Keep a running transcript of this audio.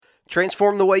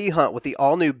Transform the way you hunt with the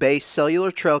all-new base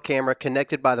cellular trail camera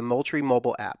connected by the Moultrie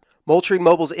mobile app. Moultrie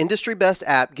Mobile's industry-best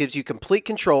app gives you complete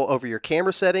control over your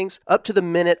camera settings,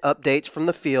 up-to-the-minute updates from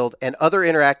the field, and other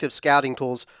interactive scouting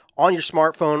tools on your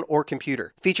smartphone or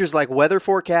computer. Features like weather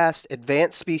forecast,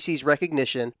 advanced species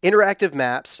recognition, interactive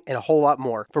maps, and a whole lot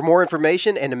more. For more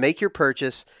information and to make your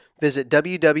purchase, visit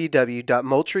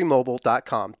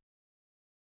www.moultriemobile.com.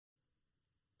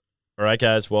 All right,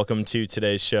 guys, welcome to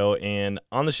today's show. And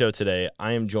on the show today,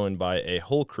 I am joined by a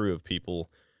whole crew of people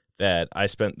that I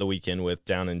spent the weekend with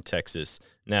down in Texas.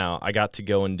 Now, I got to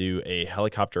go and do a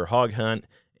helicopter hog hunt,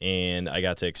 and I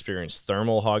got to experience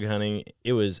thermal hog hunting.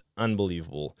 It was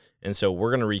unbelievable. And so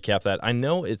we're going to recap that. I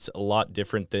know it's a lot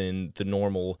different than the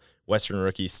normal Western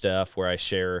Rookie stuff where I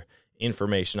share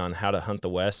information on how to hunt the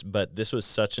West, but this was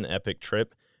such an epic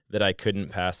trip that I couldn't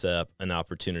pass up an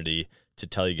opportunity to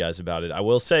tell you guys about it. I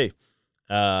will say,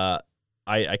 I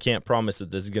can't promise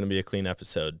that this is going to be a clean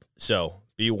episode. So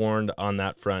be warned on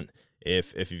that front.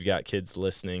 If you've got kids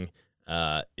listening,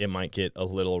 it might get a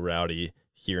little rowdy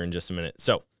here in just a minute.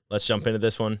 So let's jump into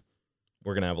this one.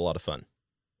 We're going to have a lot of fun.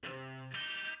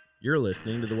 You're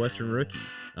listening to The Western Rookie,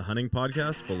 a hunting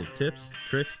podcast full of tips,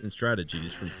 tricks, and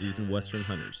strategies from seasoned Western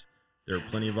hunters. There are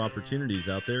plenty of opportunities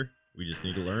out there. We just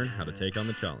need to learn how to take on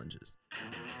the challenges.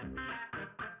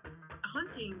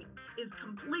 Hunting is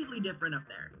completely different up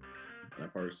there.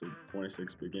 I've harvested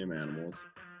 26 big game animals.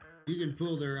 You can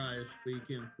fool their eyes, but you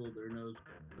can't fool their nose.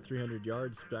 300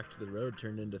 yards back to the road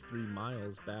turned into 3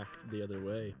 miles back the other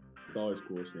way. It's always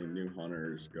cool seeing new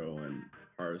hunters go and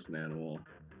harvest an animal.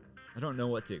 I don't know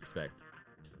what to expect.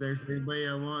 If there's anybody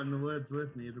I want in the woods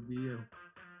with me, it'll be you.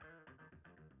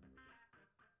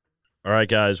 All right,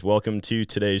 guys, welcome to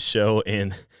today's show.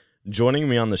 And joining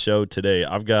me on the show today,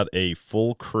 I've got a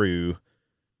full crew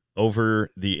over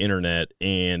the internet,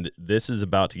 and this is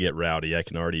about to get rowdy. I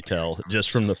can already tell just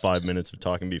from the 5 minutes of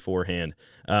talking beforehand.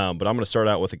 But I'm going to start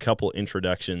out with a couple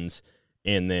introductions,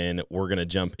 and then we're going to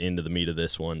jump into the meat of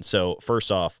this one. So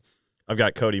first off, I've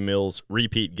got Cody Mills,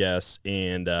 repeat guest,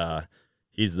 and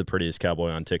he's the prettiest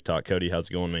cowboy on TikTok. Cody, how's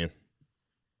it going, man?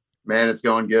 Man, it's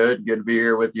going good. Good to be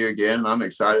here with you again. I'm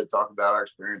excited to talk about our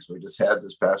experience we just had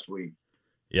this past week.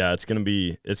 Yeah, it's gonna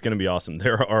be awesome.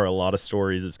 There are a lot of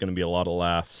stories. It's gonna be a lot of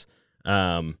laughs.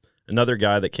 Another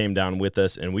guy that came down with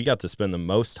us, and we got to spend the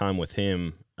most time with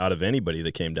him out of anybody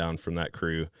that came down from that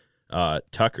crew.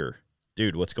 Tucker,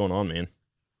 dude, what's going on, man?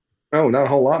 Oh, not a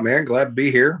whole lot, man. Glad to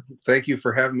be here. Thank you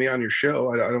for having me on your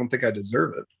show. I don't think I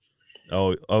deserve it.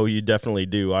 Oh, you definitely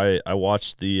do. I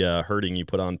watched the herding you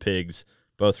put on pigs,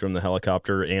 both from the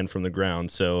helicopter and from the ground.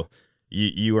 So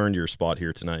you earned your spot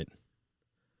here tonight.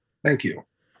 Thank you.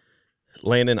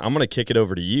 Landon, I'm going to kick it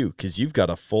over to you because you've got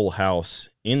a full house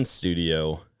in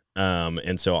studio.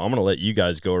 And so I'm going to let you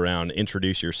guys go around,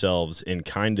 introduce yourselves, and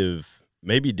kind of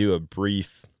maybe do a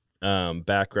brief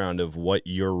background of what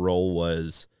your role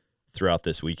was throughout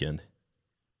this weekend.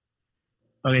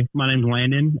 Okay, my name's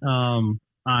Landon. I'm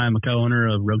a co-owner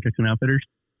of Rogue Texan Outfitters,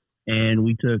 and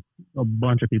we took a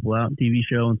bunch of people out, TV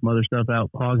show and some other stuff out,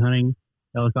 hog hunting,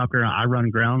 helicopter. I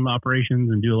run ground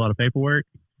operations and do a lot of paperwork.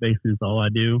 Basically, that's all I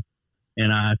do.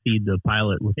 And I feed the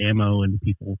pilot with ammo and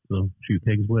people to shoot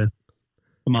pigs with.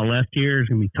 To my left here is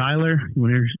going to be Tyler. You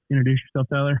want to introduce yourself,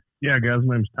 Tyler? Yeah, guys,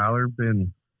 my name's Tyler.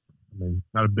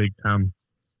 Not a big-time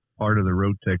part of the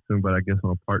Road Texan, but I guess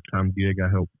on a part-time gig, I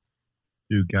help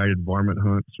do guided varmint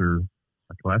hunts, or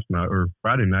like last night or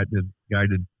Friday night, did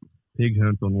guided pig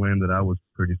hunts on land that I was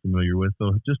pretty familiar with.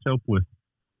 So just help with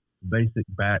basic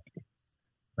backing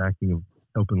of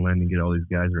helping Landon get all these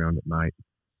guys around at night.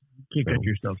 You can't cut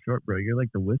yourself short, bro. You're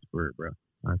like the whisperer, bro.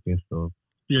 I guess so.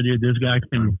 Yeah, dude, this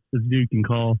dude can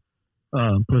call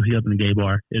pussy up in a gay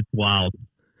bar. It's wild.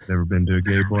 Never been to a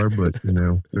gay bar, but,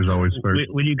 there's always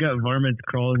first. When you got varmints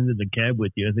crawling into the cab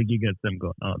with you, I think you got something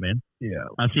going on, man. Yeah.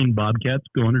 I've seen bobcats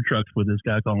go under trucks with this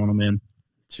guy calling them in.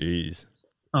 Jeez.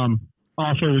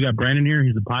 Also, we got Brandon here.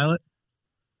 He's a pilot.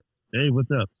 Hey,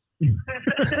 what's up?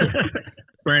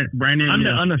 Brandon, I'm the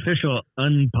unofficial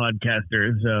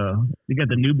unpodcaster. So we got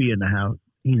the newbie in the house.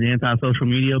 He's anti-social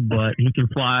media, but he can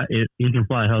fly. He can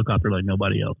fly a helicopter like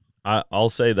nobody else. I'll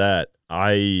say that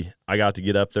I got to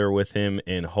get up there with him,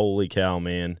 and holy cow,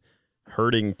 man!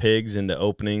 Herding pigs into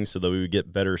openings so that we would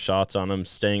get better shots on them,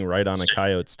 staying right on a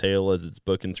coyote's tail as it's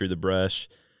booking through the brush.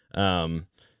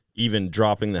 Even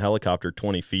dropping the helicopter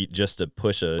 20 feet just to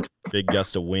push a big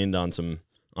gust of wind on some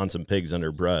pigs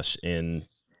under brush and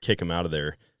kick them out of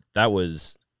there. That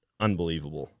was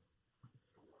unbelievable.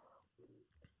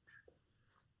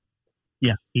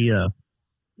 Yeah,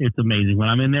 it's amazing. When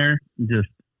I'm in there, just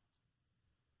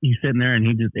he's sitting there and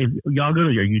if y'all go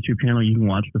to your YouTube channel, you can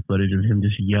watch the footage of him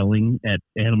just yelling at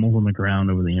animals on the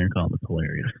ground over the intercom. It's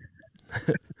hilarious.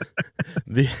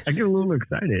 I get a little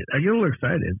excited. I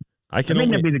may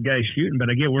not be the guy shooting, but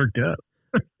I get worked up.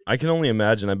 I can only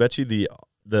imagine. I bet you the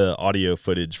audio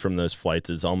footage from those flights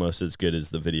is almost as good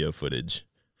as the video footage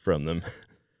from them.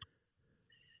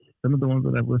 Some of the ones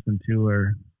that I've listened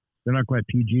to they're not quite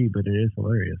PG, but it is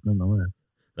hilarious nonetheless.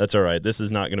 That's all right. This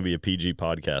is not going to be a PG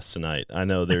podcast tonight. I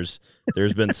know there's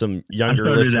been some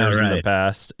younger listeners in the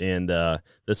past, and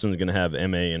this one's going to have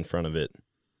MA in front of it.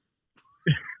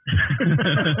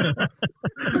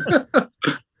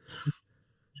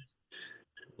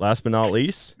 Last but not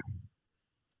least,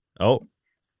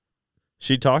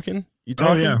 she talking? You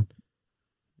talking? Oh, yeah.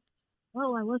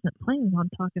 Well, I wasn't planning on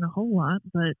talking a whole lot,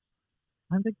 but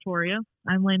I'm Victoria.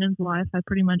 I'm Landon's wife. I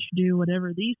pretty much do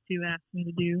whatever these two ask me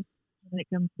to do when it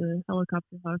comes to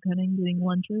helicopter hog hunting, getting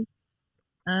lunches,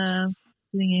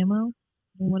 getting ammo,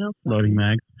 and what else? Loading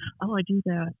mags. Oh, I do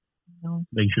that.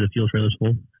 Making sure the fuel trailer's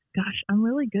full. Gosh, I'm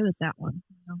really good at that one.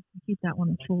 I keep that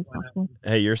one as full as possible.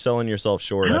 Hey, you're selling yourself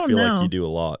short. I feel like you do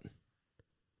a lot.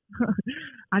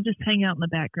 I just hang out in the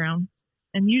background.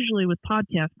 And usually with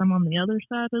podcasts, I'm on the other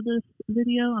side of this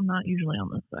video. I'm not usually on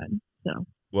this side. So.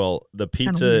 Well, the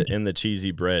pizza and the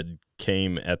cheesy bread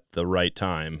came at the right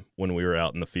time when we were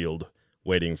out in the field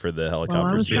waiting for the helicopters.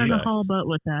 Well, I was trying to haul butt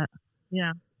with that.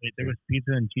 Yeah. Wait, there was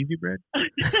pizza and cheesy bread? What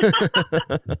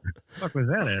the fuck was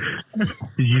that at?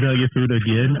 Did you know your food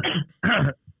again?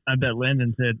 I bet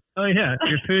Landon said, "Oh yeah,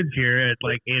 your food's here at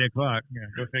like 8 o'clock. Yeah,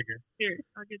 go figure." Here,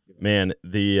 I'll get you. Man,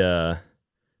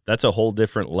 that's a whole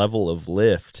different level of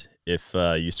lift if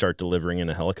you start delivering in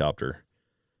a helicopter.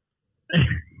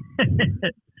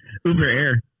 Uber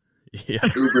Air. Yeah.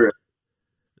 Uber.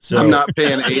 So, I'm not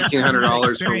paying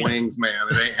 $1,800 for wings, man.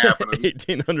 It ain't happening.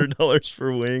 $1,800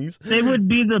 for wings. They would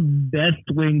be the best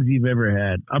wings you've ever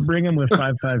had. I'll bring them with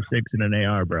 5.56 and an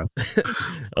AR, bro.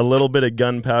 A little bit of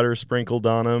gunpowder sprinkled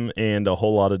on them and a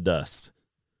whole lot of dust.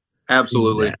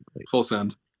 Absolutely. Exactly. Full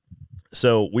send.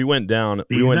 So we went down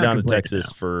to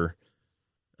Texas for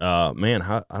I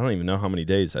don't even know how many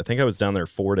days. I think I was down there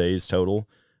 4 days total.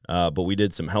 But we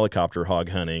did some helicopter hog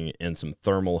hunting and some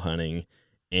thermal hunting,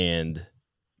 and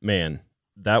man,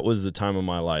 that was the time of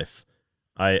my life.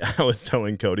 I was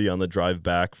telling Cody on the drive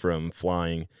back from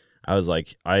flying, I was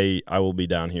like, I will be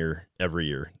down here every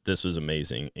year. This was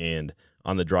amazing. And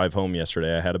on the drive home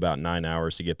yesterday, I had about 9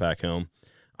 hours to get back home.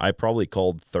 I probably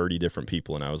called 30 different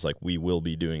people, and I was like, we will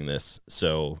be doing this.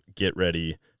 So get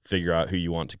ready, figure out who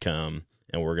you want to come,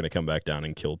 and we're going to come back down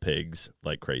and kill pigs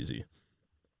like crazy.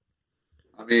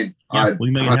 I mean, yeah, we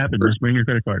make it happen. Just bring your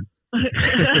credit card.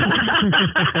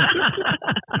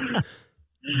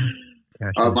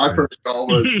 My first call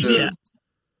was to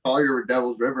Collier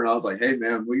Devil's River, and I was like, "Hey,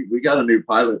 man, we got a new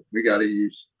pilot we got to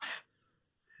use."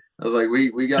 I was like,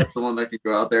 "We got someone that can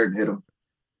go out there and hit them."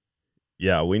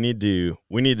 Yeah, we need to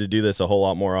do this a whole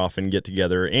lot more often. Get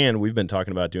together, and we've been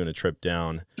talking about doing a trip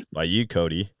down by you,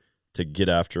 Cody, to get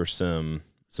after some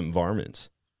varmints.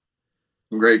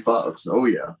 Some great fox. Oh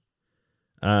yeah.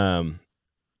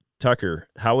 Tucker,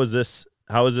 how was this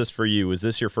for you? Was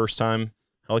this your first time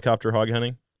helicopter hog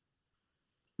hunting?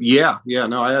 Yeah.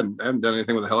 No, I haven't done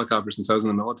anything with a helicopter since I was in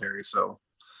the military. So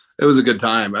it was a good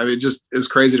time. I mean, it was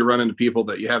crazy to run into people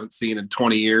that you haven't seen in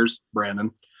 20 years,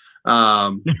 Brandon.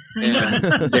 And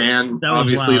Dan,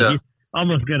 obviously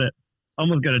almost gotta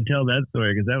tell that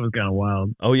story because that was kind of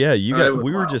wild. Oh yeah.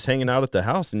 We were just hanging out at the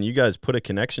house and you guys put a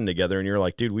connection together and you're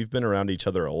like, dude, we've been around each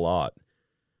other a lot.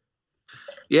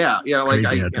 Yeah. Like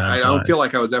I don't feel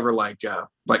like I was ever like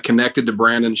connected to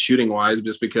Brandon shooting wise,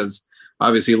 just because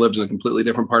obviously he lives in a completely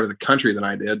different part of the country than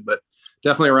I did, but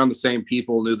definitely around the same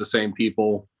people, knew the same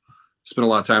people, spent a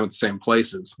lot of time at the same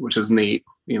places, which is neat.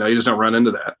 You just don't run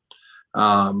into that.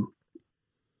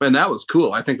 And that was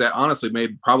cool. I think that honestly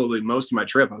made probably most of my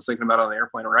trip. I was thinking about it on the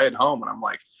airplane ride home, and I'm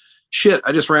like, shit,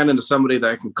 I just ran into somebody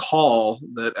that I can call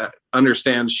that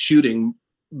understands shooting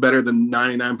better than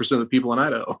 99% of the people in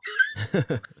Idaho.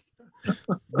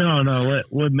 No.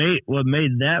 What made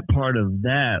that part of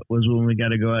that was when we got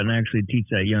to go out and actually teach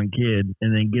that young kid,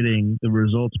 and then getting the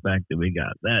results back that we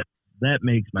got. That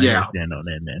makes my hair stand on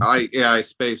end, man. I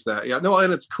spaced that. Yeah, no,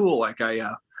 and it's cool. Like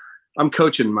I'm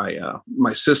coaching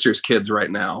my sister's kids right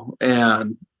now,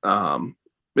 and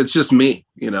it's just me,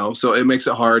 so it makes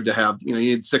it hard to have, you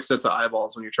need 6 sets of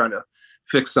eyeballs when you're trying to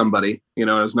fix somebody. It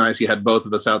was nice you had both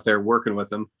of us out there working with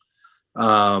them.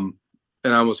 And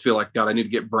I almost feel like, God, I need to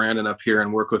get Brandon up here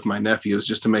and work with my nephews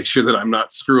just to make sure that I'm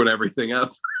not screwing everything up.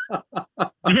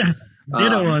 Yeah,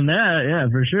 ditto on that. Yeah,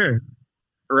 for sure.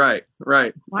 Right.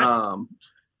 Why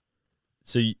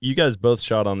So you guys both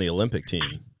shot on the Olympic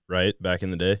team, right? Back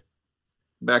in the day?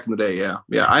 Back in the day, yeah.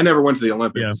 Yeah, I never went to the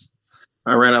Olympics.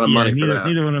 I ran out of money for that.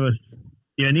 Neither one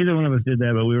of us did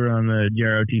that, but we were on the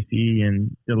GROTC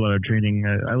and did a lot of training.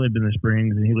 I lived in the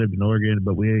Springs and he lived in Oregon,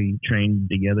 but we trained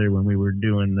together when we were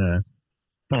doing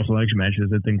fall selection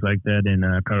matches and things like that in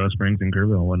Colorado Springs and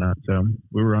Kerrville and whatnot. So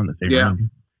we were on the same round.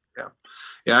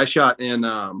 Yeah, I shot in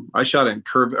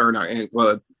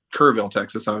Kerrville,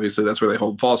 Texas. Obviously, that's where they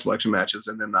hold fall selection matches.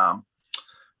 And then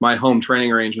my home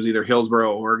training range was either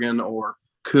Hillsboro, Oregon, or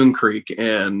Coon Creek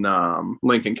in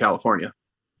Lincoln, California.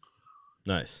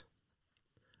 Nice.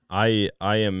 I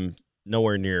am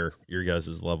nowhere near your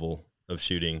guys' level of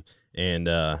shooting, and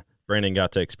Brandon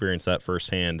got to experience that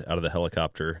firsthand out of the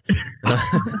helicopter.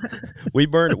 we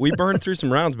burned through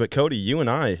some rounds, but Cody, you and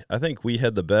I think we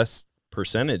had the best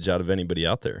percentage out of anybody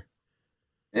out there.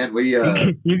 And we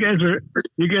you guys were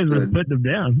putting them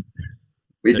down.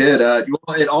 We did.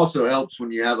 It also helps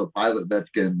when you have a pilot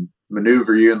that can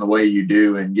maneuver you in the way you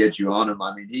do and get you on him.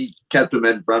 I mean, he kept them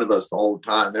in front of us the whole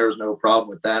time. There was no problem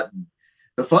with that. And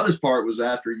the funnest part was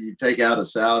after you take out a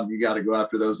sow and you got to go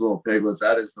after those little piglets.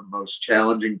 That is the most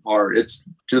challenging part. It's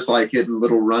just like hitting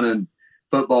little running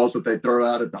footballs that they throw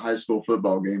out at the high school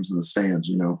football games in the stands,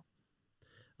 you know.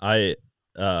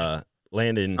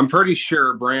 Landon, I'm pretty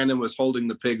sure Brandon was holding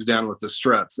the pigs down with the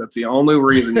struts. That's the only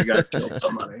reason you guys killed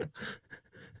somebody.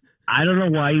 I don't know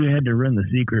why you had to run the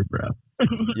secret, bro.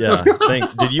 Yeah.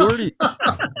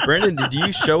 Brandon, did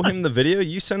you show him the video?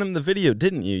 You sent him the video,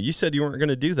 didn't you? You said you weren't going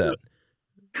to do that.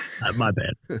 My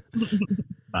bad.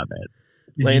 My bad.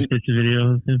 Did Landon, you pitch a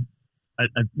video of him? I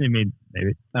mean,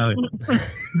 maybe. Oh,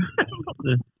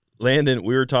 yeah. Landon,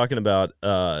 we were talking about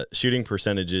shooting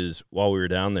percentages while we were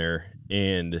down there,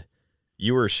 and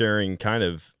you were sharing kind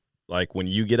of like when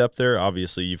you get up there,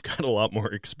 obviously you've got a lot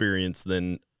more experience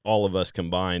than all of us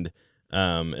combined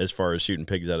as far as shooting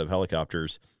pigs out of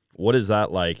helicopters. What is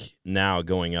that like now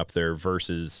going up there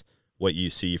versus what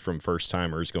you see from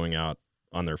first-timers going out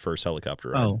on their first helicopter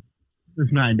ride? Oh,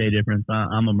 there's 9-day difference.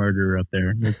 I'm a murderer up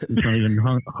there. It's not even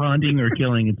hunting or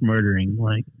killing, it's murdering.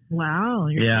 Like, wow,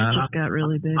 your just got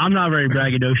really big. I'm not very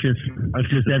braggadocious. It's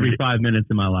just every 5 minutes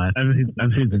of my life.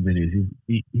 I've seen some videos.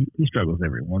 He struggles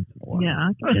every once in a while.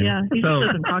 Yeah. He just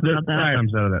doesn't talk about that.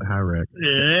 Comes out of that high wreck.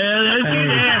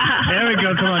 There we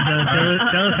go. Come on,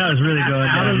 tell us how it's really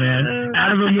going down, man.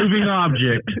 Out of a moving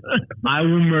object, I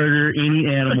will murder any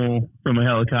animal from a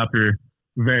helicopter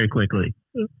very quickly.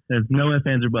 There's no ifs,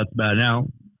 ands, or buts about it. Now,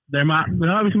 there might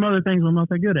be some other things I'm not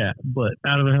that good at, but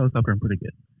out of a helicopter, I'm pretty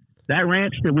good. That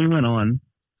ranch that we went on,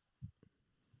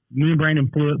 me and Brandon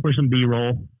flew it for some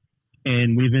B-roll,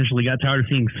 and we eventually got tired of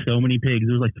seeing so many pigs.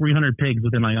 There was like 300 pigs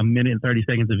within like a minute and 30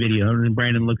 seconds of video. And then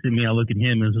Brandon looks at me, I look at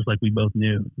him, and it's just like we both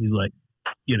knew. He's like,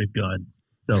 get a gun.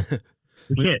 So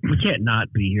we can't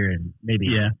not be here and maybe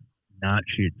not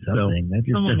shoot something. That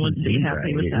just someone would be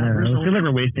happy with that. I feel like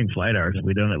we're wasting flight hours if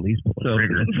we don't at least pull the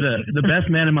trigger. The best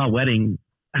man in my wedding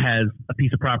has a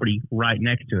piece of property right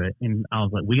next to it, and I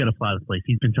was like, we got to fly this place.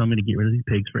 He's been telling me to get rid of these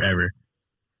pigs forever.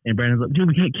 And Brandon's like, dude,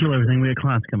 we can't kill everything. We got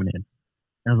clients coming in.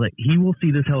 And I was like, he will see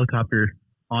this helicopter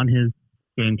on his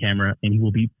game camera, and he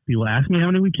will ask me how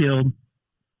many we killed,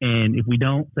 and if we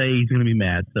don't say, he's going to be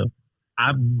mad. So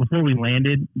before we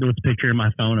landed, there was a picture in my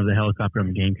phone of the helicopter on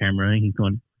the game camera, and he's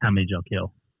going, how many did y'all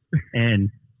kill? And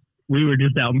we were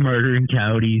just out murdering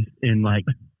coyotes in like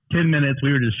 10 minutes.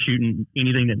 We were just shooting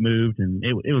anything that moved, and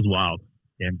it was wild.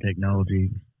 Damn technology.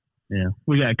 Yeah.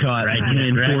 We got caught right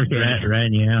in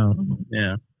your house.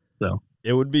 Yeah. So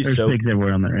it would be there's pigs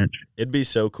everywhere on that ranch. It'd be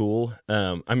so cool.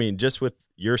 I mean, just with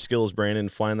your skills, Brandon,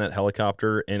 flying that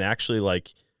helicopter and actually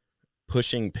like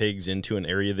pushing pigs into an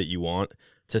area that you want,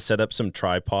 to set up some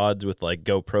tripods with like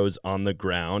GoPros on the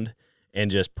ground and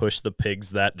just push the pigs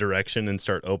that direction and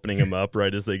start opening them up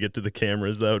right as they get to the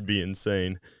cameras. That would be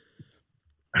insane.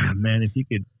 Man, if you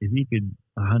could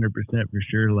 100% for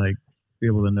sure, like be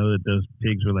able to know that those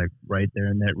pigs were like right there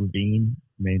in that ravine.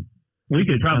 I mean, we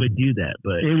could probably do that,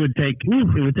 but it would take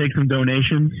some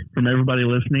donations from everybody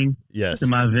listening. Yes. To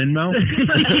my Venmo,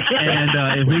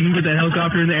 and if we can get that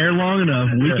helicopter in the air long enough,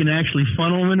 we can actually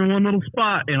funnel them into one little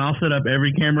spot, and I'll set up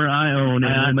every camera I own,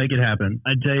 and I'll make it happen.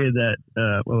 I tell you that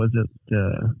what was it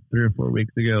 3 or 4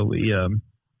 weeks ago? We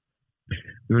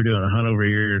were doing a hunt over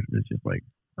here. It's just like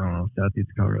I don't know,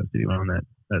 southeast Colorado City on that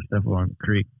stuff along the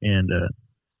creek, and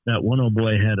that one old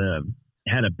boy had a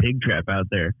pig trap out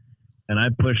there. And I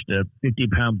pushed a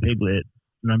 50-pound piglet,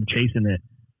 and I'm chasing it,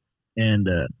 and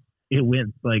it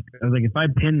went like I was like, if I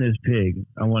pin this pig,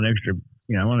 I want extra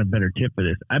I want a better tip for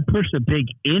this. I pushed the pig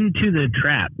into the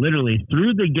trap, literally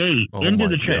through the gate into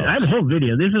the trap. I have a whole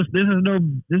video. This is no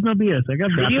BS. I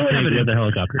got video evidence with a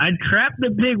helicopter. I trapped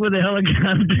the pig with a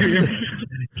helicopter.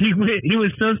 he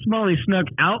was so small he snuck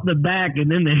out the back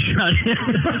and then they shot him.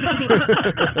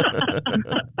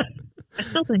 I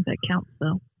still think that counts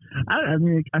though. I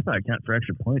mean, I thought it counted for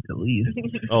extra points at least.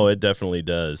 Oh, it definitely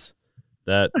does.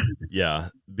 That, yeah,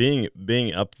 being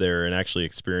up there and actually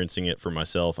experiencing it for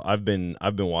myself. I've been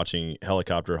watching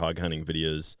helicopter hog hunting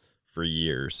videos for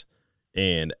years,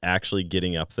 and actually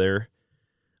getting up there,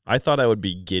 I thought I would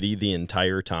be giddy the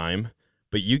entire time,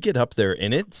 but you get up there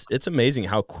and it's amazing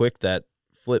how quick that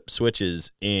flip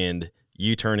switches and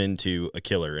you turn into a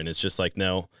killer. And it's just like,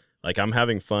 no, like I'm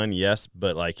having fun, yes,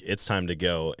 but like it's time to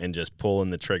go and just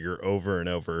pulling the trigger over and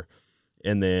over.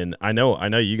 And then I know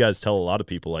you guys tell a lot of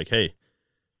people like, hey,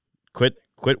 quit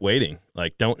waiting.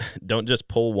 Like don't just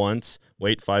pull once,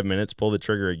 wait 5 minutes, pull the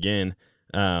trigger again.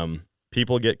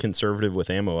 People get conservative with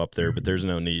ammo up there, but there's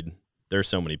no need. There's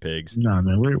so many pigs. No,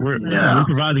 man, we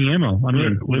provide the ammo. I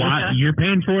mean, you're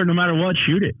paying for it no matter what.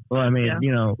 Shoot it. Well, I mean,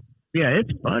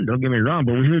 it's fun. Don't get me wrong,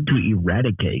 but we're here to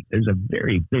eradicate. There's a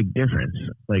very big difference.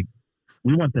 Like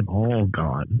we want them all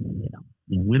gone.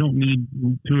 We don't need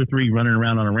 2 or 3 running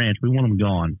around on a ranch. We want them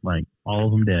gone, like all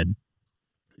of them dead.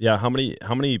 Yeah, how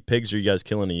many pigs are you guys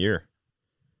killing a year?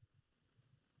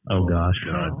 Oh gosh,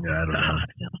 God, I don't know.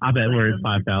 I bet we're at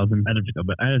 5,000. I have to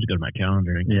go to my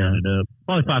calendar and count it up.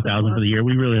 Probably 5,000 for the year.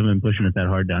 We really haven't been pushing it that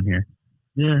hard down here.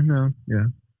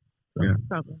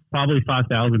 Probably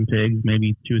 5,000 pigs,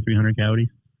 maybe 200 or 300 coyotes.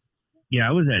 Yeah,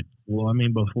 I was at. Well, I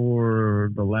mean,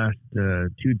 before the last 2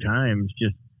 times,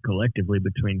 just collectively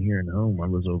between here and home, I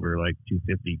was over like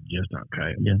 250 just on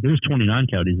coyotes. Yeah, there was 29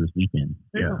 coyotes this weekend.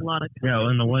 There's a lot of coyotes.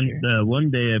 Yeah, and the one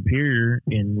day up here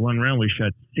in one round we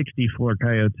shot 64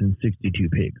 coyotes and 62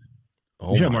 pigs.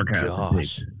 Oh my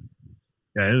gosh!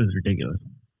 Yeah, it was ridiculous.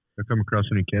 I come across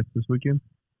any cats this weekend?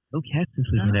 No cats this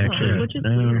weekend actually. Which is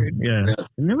weird. Yeah,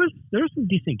 and there was some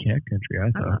decent cat country.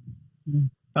 I thought.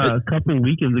 A couple of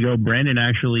weekends ago, Brandon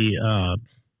actually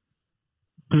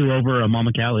flew over a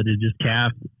mama cow that had just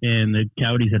calved, and the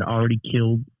coyotes had already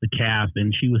killed the calf,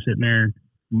 and she was sitting there,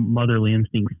 motherly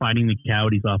instinct, fighting the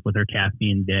coyotes off with her calf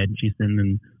being dead. She's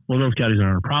sending, well, those coyotes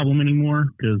aren't a problem anymore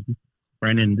because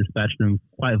Brandon dispatched them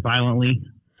quite violently,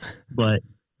 but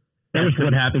that's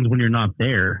what happens when you're not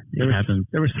there. There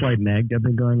was slight nag that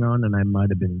been going on, and I might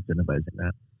have been incentivizing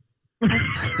that.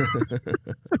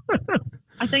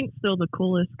 I think still the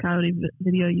coolest coyote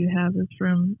video you have is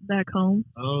from back home.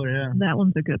 Oh yeah, that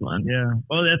one's a good one. Yeah.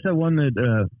 Oh, that's the one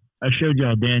that I showed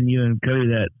y'all, Dan, you and Cody.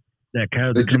 That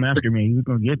coyote that come after me. He was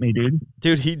gonna get me, dude.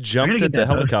 Dude, he jumped at the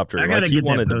helicopter like he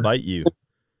wanted to bite you.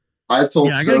 I've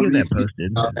told so many people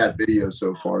about that video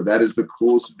so far. That is the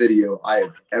coolest video I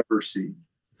have ever seen.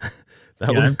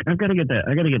 I've got to get that.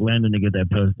 I got to get Landon to get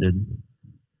that posted.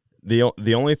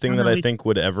 The only thing that I think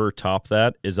would ever top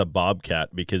that is a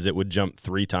bobcat, because it would jump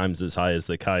 3 times as high as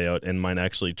the coyote and might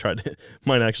actually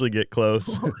get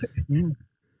close.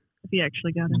 If he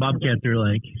actually got it. Bobcats are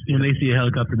like, when they see a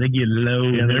helicopter, they get low.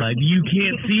 Yeah, they're like, you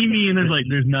can't see me, and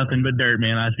there's nothing but dirt,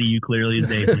 man. I see you clearly as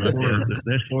day.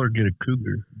 That's for get a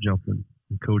cougar jumping.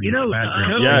 Cody,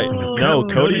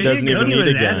 Cody doesn't even need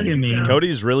a gun.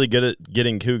 Cody's really good at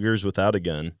getting cougars without a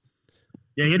gun.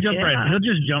 Yeah, he'll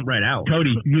just jump right out.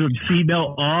 Cody, you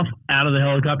seatbelt off, out of the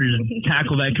helicopter, just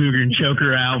tackle that cougar and choke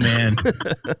her out, man.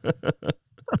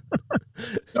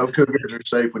 No cougars are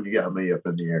safe when you got me up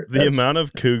in the air. The amount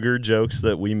of cougar jokes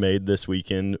that we made this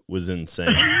weekend was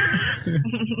insane.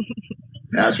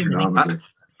 Astronomical.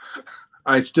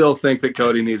 I still think that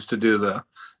Cody needs to do the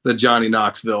Johnny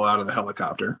Knoxville out of the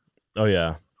helicopter. Oh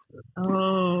yeah.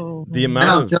 Oh. The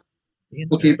amount of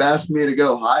people keep asking me to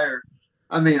go higher.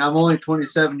 I mean, I'm only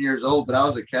 27 years old, but I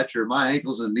was a catcher. My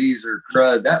ankles and knees are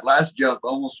crud. That last jump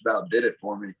almost about did it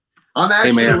for me. I'm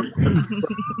actually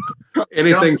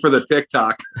anything for the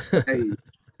TikTok. Hey.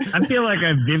 I feel like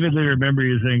I vividly remember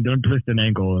you saying, "Don't twist an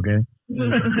ankle," okay?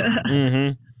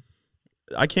 Mm-hmm.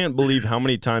 I can't believe how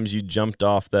many times you jumped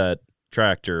off that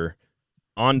tractor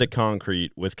onto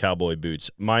concrete with cowboy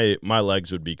boots. My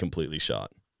legs would be completely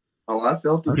shot. Oh, I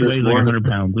felt it. He weighs like 100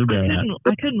 pounds.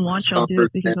 I couldn't watch y'all do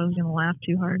it because I was going to laugh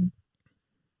too hard.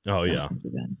 Oh yeah.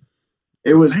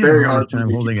 It was very hard for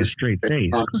me holding a straight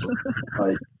face.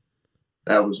 Like,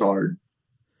 that was hard.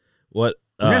 What?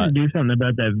 We have to do something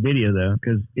about that video though,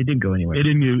 because it didn't go anywhere. It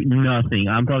didn't do nothing.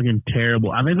 I'm talking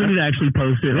terrible. I think we need to actually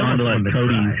post it onto like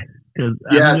Cody's, because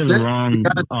I think the wrong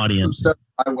audience. Stuff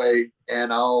my way,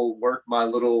 and I'll work my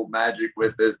little magic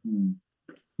with it and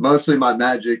mostly my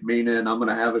magic, meaning I'm going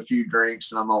to have a few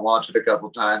drinks and I'm going to watch it a couple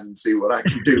times and see what I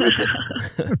can do with it.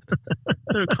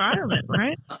 The requirement,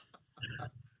 right?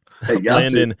 Hey, got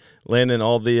to. Landon,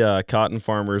 all the cotton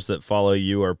farmers that follow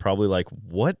you are probably like,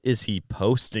 what is he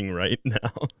posting right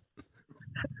now?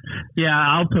 Yeah,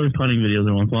 I'll post hunting videos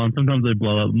every once in a while, and sometimes they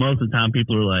blow up. Most of the time,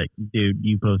 people are like, dude,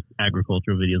 you post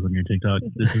agricultural videos on your TikTok.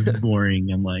 This is boring.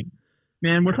 I'm like,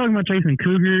 man, we're talking about chasing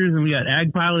cougars, and we got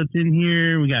ag pilots in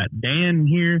here. We got Dan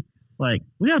here. Like,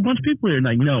 we got a bunch of people here.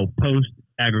 Like, no, post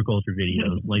agriculture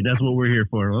videos. Like, that's what we're here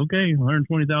for. Okay,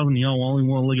 120,000 of y'all only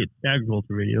want to look at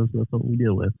agriculture videos, so that's what we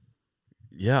deal with.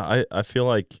 Yeah, I feel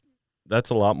like that's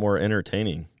a lot more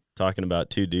entertaining, talking about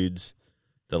two dudes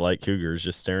that like cougars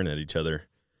just staring at each other.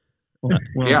 Well,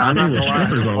 Yeah, I'm not gonna lie.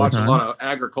 strippers I all watch the a time. lot of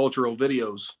agricultural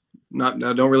videos. I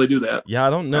don't really do that. Yeah, I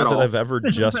don't know At that all. I've ever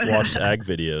just watched ag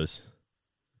videos.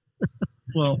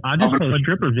 Well, I just post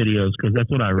stripper videos because that's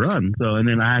what I run. So, and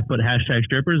then I put hashtag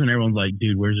strippers, and everyone's like,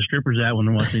 dude, where's the strippers at when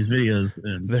they're watching these videos?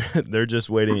 And They're just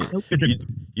waiting.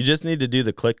 You just need to do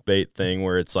the clickbait thing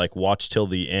where it's like, watch till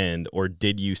the end, or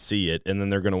did you see it? And then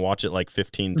they're going to watch it like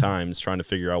 15 times trying to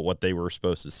figure out what they were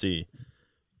supposed to see.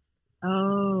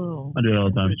 Oh. I do it all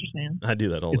the time. What you're saying. I do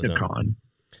that all It's the a time.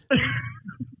 con.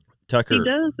 Tucker, He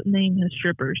does name his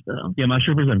strippers, though. Yeah, my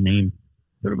strippers are named.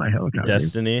 They're my helicopters.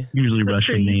 Destiny. Usually That's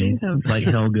Russian true, you do names, have- like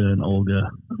Helga and Olga.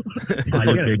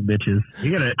 Like big bitches.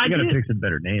 You gotta I do- pick some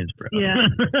better names, bro. Yeah.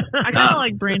 I kind of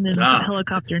like Brandon's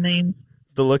helicopter names.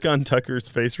 The look on Tucker's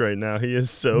face right now, he is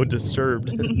so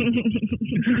disturbed. Gotta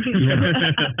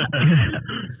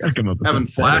come up with Having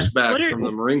something better. flashbacks from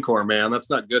the Marine Corps, man.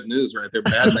 That's not good news, right there.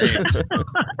 Bad names.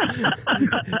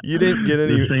 You didn't get The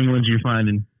any. same ones you're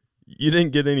finding. You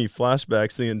didn't get any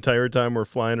flashbacks the entire time we're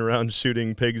flying around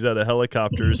shooting pigs out of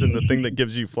helicopters, and the thing that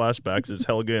gives you flashbacks is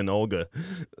Helga and Olga.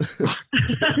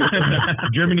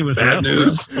 Germany was Bad rough,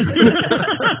 news.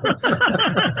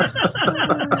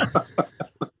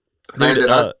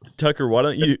 Dude, Tucker, why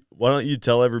don't you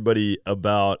tell everybody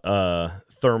about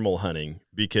thermal hunting,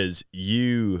 because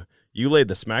you laid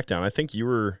the smackdown. I think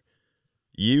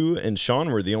you and Sean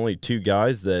were the only two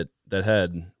guys that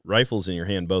had rifles in your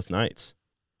hand both nights.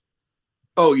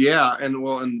 Oh yeah, and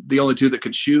the only two that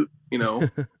could shoot,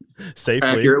 Safely.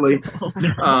 accurately.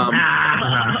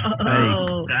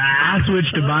 I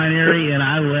switched to binary and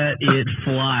I let it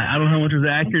fly. I don't know how much was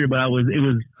accurate, but I was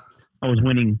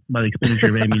winning by the expenditure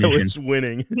of I ammunition. was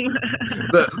winning.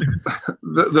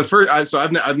 The first,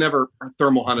 I've never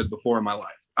thermal hunted before in my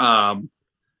life,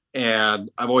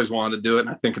 and I've always wanted to do it, and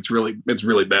I think it's really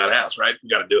badass, right? You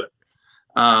got to do it.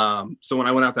 So when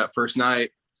I went out that first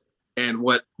night, and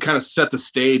what kind of set the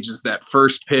stage is that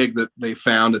first pig that they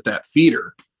found at that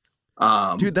feeder.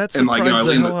 Dude, that and surprised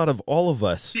the hell out of all of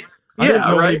us. I didn't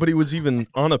know anybody was even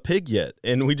on a pig yet,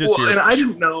 and we just and I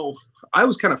didn't know. I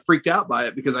was kind of freaked out by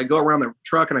it because I go around the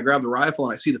truck and I grab the rifle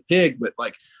and I see the pig, but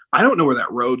like I don't know where that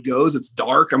road goes. It's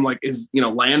dark. I'm like, is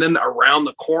Landon around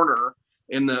the corner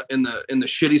in the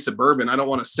shitty Suburban? I don't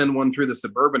want to send one through the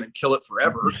Suburban and kill it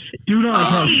forever. Do not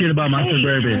talk shit about my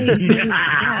Suburban.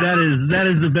 that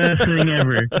is the best thing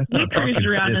ever. You cruised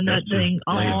around in that thing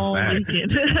all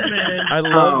weekend. I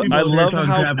love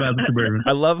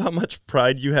I love how much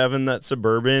pride you have in that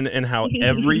Suburban, and how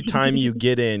every time you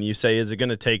get in, you say, "Is it going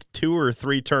to take 2 or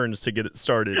 3 turns to get it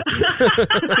started?" It's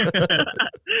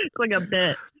like a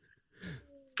bet.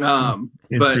 But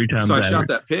so I shot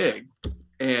that pig,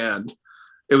 and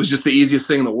it was just the easiest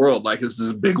thing in the world. Like, this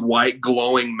is a big white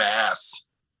glowing mass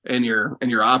in your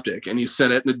optic, and you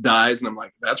send it and it dies, and I'm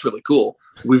like, that's really cool.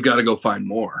 We've got to go find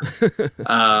more.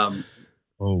 I've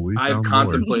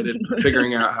contemplated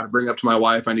figuring out how to bring up to my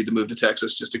wife, I need to move to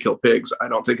Texas just to kill pigs. I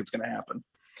don't think it's going to happen.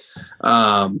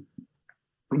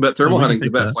 But thermal hunting is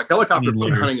the best. Like, helicopter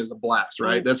hunting is a blast,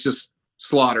 right? That's just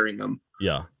slaughtering them.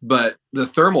 Yeah. But the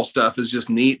thermal stuff is just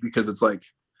neat because it's like,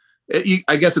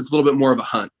 I guess it's a little bit more of a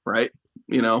hunt, right?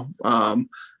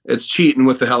 It's cheating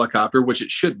with the helicopter, which it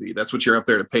should be. That's what you're up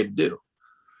there to pay to do.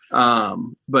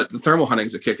 But the thermal hunting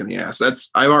is a kick in the ass.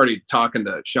 I'm already talking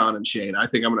to Sean and Shane. I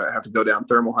think I'm going to have to go down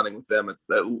thermal hunting with them at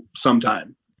some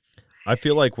time. I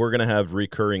feel like we're going to have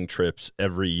recurring trips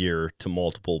every year to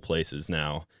multiple places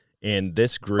now. And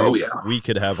this group, we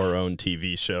could have our own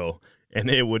TV show,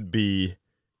 and it would be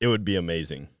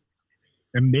amazing.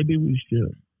 And maybe we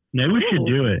should. Maybe we should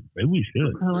do it. Maybe we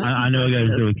should. I know I got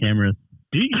to do with cameras.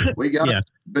 We got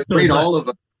between all of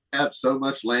us have so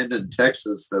much land in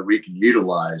Texas that we can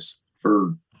utilize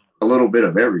for a little bit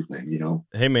of everything,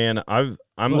 Hey man, I'm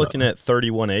looking at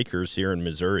 31 acres here in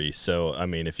Missouri. So I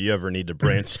mean, if you ever need to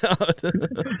branch out,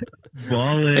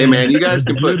 Ballin'. Hey man, you guys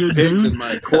can put pigs in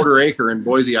my quarter acre in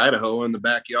Boise, Idaho, in the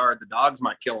backyard. The dogs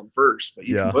might kill them first, but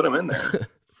you can put them in there.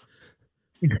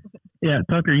 Yeah,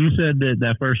 Tucker, you said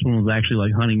that first one was actually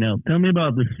like hunting. Now, tell me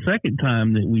about the second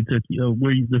time that we took you,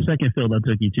 the second field I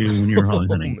took you to when you were hog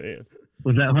hunting. Man.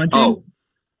 Was that hunting? Oh,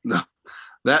 no.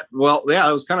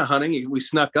 It was kind of hunting. We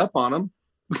snuck up on them.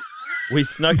 We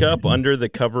snuck up under the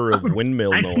cover of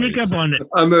windmill noise. Sneak up on it.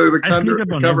 Under the cover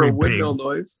every of windmill pig.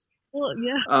 noise. Well,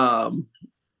 yeah.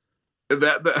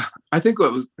 I think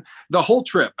what was the whole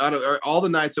trip out of all the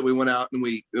nights that we went out and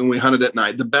we hunted at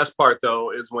night. The best part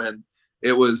though is when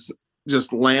it was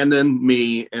just Landon,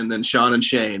 me, and then Sean and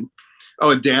Shane. Oh,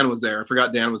 and Dan was there. I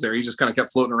forgot Dan was there. He just kind of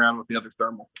kept floating around with the other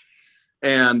thermal.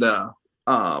 And the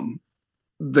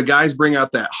guys bring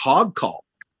out that hog call.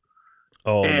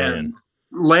 Oh, and man.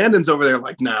 Landon's over there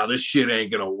like, nah, this shit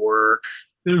ain't gonna work.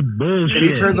 This is bullshit. And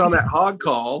he turns on that hog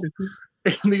call,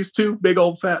 and these two big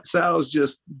old fat sows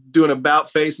just do an about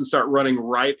face and start running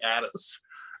right at us.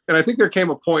 And I think there came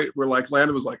a point where like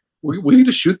Landon was like, we need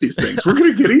to shoot these things. We're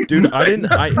gonna get eaten. Dude, I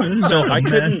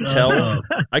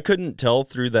couldn't tell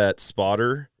through that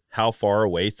spotter how far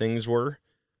away things were.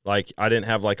 Like I didn't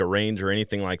have like a range or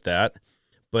anything like that.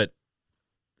 But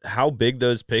how big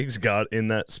those pigs got in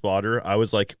that spotter, I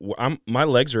was like, my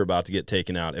legs are about to get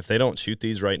taken out. If they don't shoot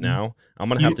these right now, I'm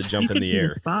going to have to jump in the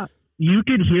air. You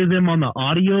could hear them on the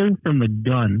audio from the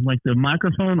gun, like the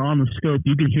microphone on the scope.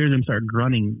 You could hear them start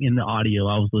grunting in the audio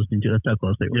I was listening to. That's how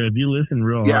close they were. If you listen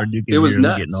real hard, you can hear them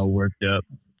getting all worked up.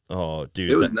 Oh, dude.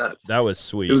 It was nuts. That was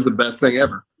sweet. It was the best thing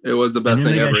ever. It was the best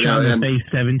thing ever. Yeah, and face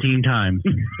 17 times.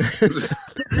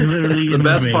 The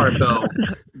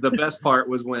best part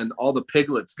was when all the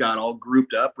piglets got all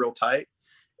grouped up real tight.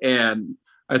 And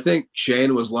I think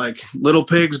Shane was like, little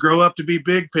pigs grow up to be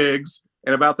big pigs.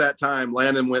 And about that time,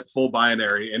 Landon went full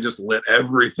binary and just lit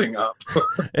everything up.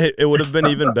 It would have been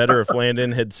even better if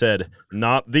Landon had said,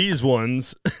 not these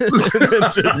ones.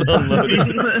 And just unloaded.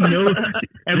 And there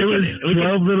was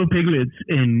 12 little piglets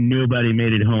and nobody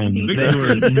made it home. They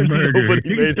were murdered.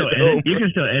 You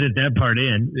can still edit that part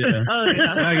in. Yeah. I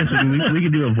guess we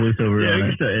can do a voiceover. Yeah, we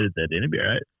can still edit that in. It'd be all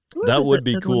right. That would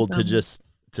be cool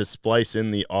to splice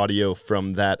in the audio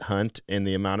from that hunt and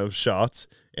the amount of shots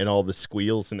and all the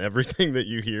squeals and everything that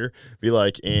you hear. Be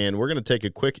like, and we're going to take a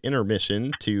quick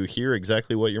intermission to hear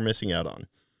exactly what you're missing out on.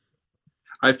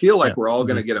 I feel like we're all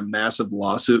going to get a massive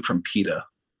lawsuit from PETA.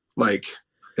 Like,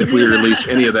 if we release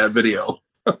any of that video.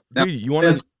 Dude, you want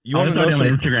to know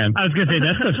something? Instagram. I was going to say,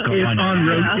 that's what's going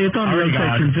on. It's on Road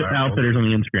Texans Outfitters on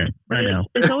the Instagram right now.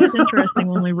 It's always interesting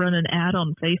when we run an ad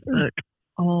on Facebook,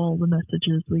 all the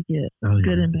messages we get,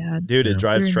 good and bad. Dude, it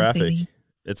drives traffic.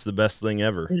 It's the best thing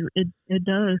ever. It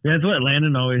does. That's what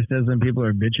Landon always says when people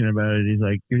are bitching about it. He's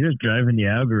like, you're just driving the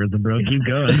algorithm, bro. Keep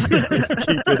going.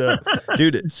 Keep it up.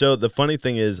 Dude, so the funny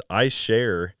thing is I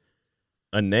share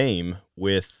a name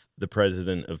with the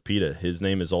president of PETA. His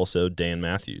name is also Dan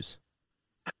Matthews.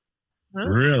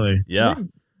 Really? Yeah.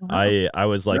 Wow. I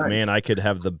was like, Nice. man, I could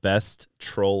have the best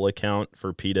troll account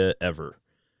for PETA ever.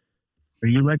 Are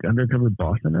you like undercover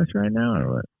bossing us right now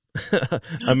or what?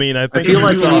 I mean, I think feel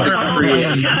like you we need are. to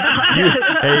create.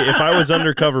 Hey, if I was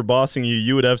undercover bossing you,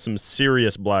 you would have some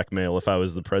serious blackmail if I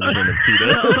was the president of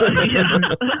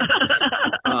PETA.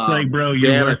 Like, bro, you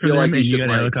Dan, I work for feel them like you and you should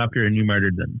got a helicopter and you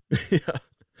murdered them.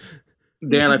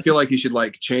 Dan, I feel like you should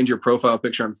like change your profile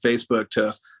picture on Facebook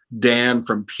to Dan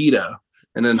from PETA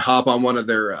and then hop on one of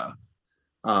their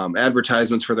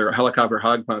advertisements for their helicopter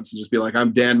hog hunts and just be like,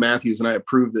 I'm Dan Matthews and I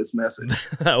approve this message.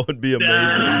 That would be amazing.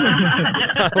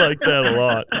 I like that a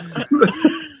lot.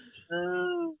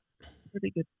 Pretty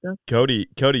good stuff. Cody,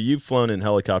 you've flown in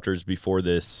helicopters before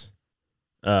this.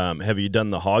 Have you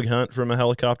done the hog hunt from a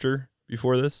helicopter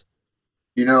before this?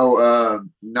 You know,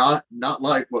 not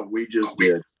like what we just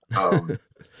did.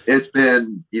 It's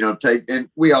been, and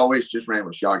we always just ran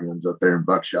with shotguns up there in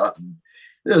buckshot and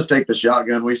just take the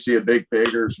shotgun. We see a big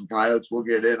pig or some coyotes, we'll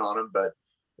get in on them. But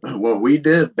what we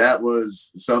did, that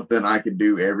was something I could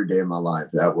do every day of my life.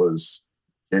 That was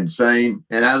insane.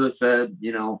 And as I said,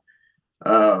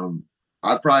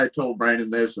 I probably told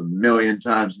Brandon this a million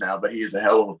times now, but he is a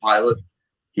hell of a pilot.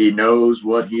 He knows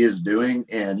what he is doing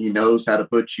and he knows how to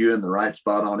put you in the right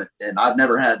spot on it. And I've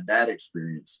never had that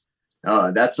experience.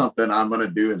 That's something I'm going to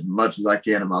do as much as I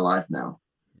can in my life now.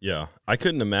 Yeah. I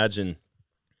couldn't imagine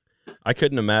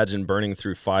burning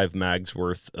through 5 mags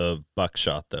worth of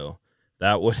buckshot though.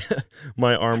 That would,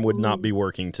 my arm would not be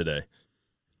working today.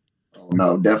 Oh,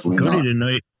 no, definitely Cody not. didn't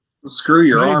know Screw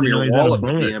your Cody arm, didn't know your he had a wallet would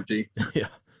be bullet. empty. Yeah.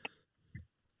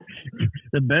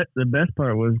 The best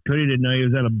part was Cody didn't know he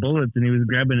was out of bullets, and he was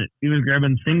grabbing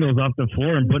singles off the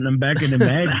floor and putting them back in the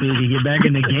mag so he could get back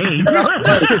in the game.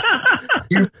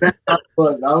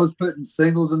 I was putting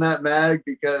singles in that mag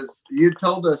because you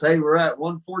told us, "Hey, we're at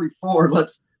 144.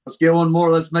 Let's get one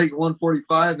more. Let's make it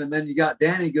 145." And then you got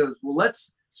Danny goes, "Well,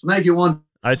 let's make it 150."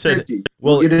 I said,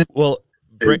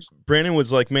 Brandon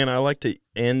was like, "Man, I like to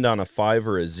end on a 5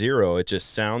 or a 0. It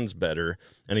just sounds better."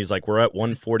 And he's like, "We're at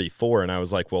 144." And I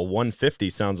was like, "Well,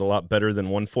 150 sounds a lot better than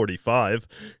 145.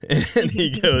 And he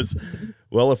goes,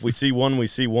 "Well, if we see 1, we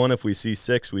see 1. If we see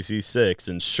 6, we see 6.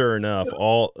 And sure enough,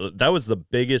 that was the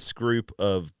biggest group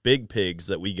of big pigs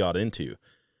that we got into.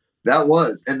 That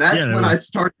was. And that's when I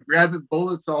started grabbing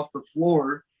bullets off the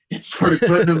floor and started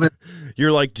putting them in.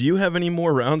 You're like, "Do you have any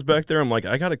more rounds back there?" I'm like,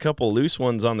 "I got a couple loose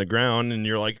ones on the ground." And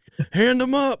you're like, "Hand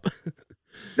them up."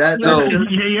 Got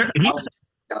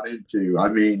into. I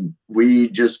mean, we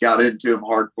just got into them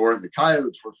hardcore, and the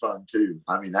coyotes were fun too.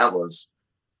 I mean, that was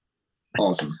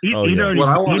awesome. What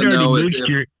I want to know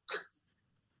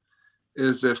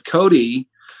is if Cody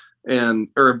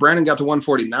or if Brandon got to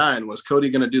 149, was Cody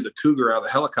going to do the cougar out of the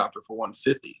helicopter for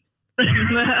 150? Dude,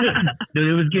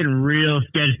 it was getting real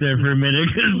sketchy there for a minute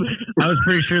because I was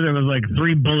pretty sure there was like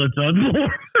 3 bullets on the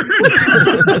floor.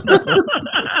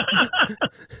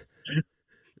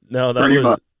 No,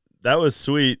 that was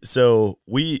sweet. So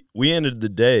we ended the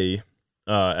day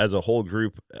as a whole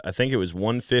group. I think it was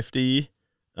 150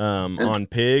 on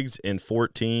pigs and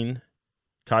 14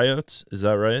 coyotes. Is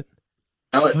that right?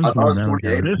 I thought it was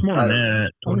 28. It was more than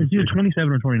that.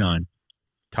 27 or 29.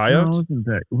 Coyotes?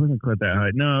 No, it wasn't quite that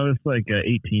high. No, it was like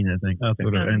 18, I think. Okay.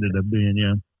 What it ended up being,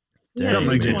 yeah. Dang.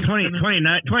 Like 29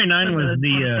 was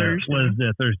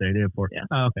the Thursday, day before. Yeah.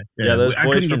 Oh, okay. Yeah, those I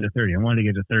boys couldn't get to 30. I wanted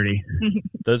to get to 30.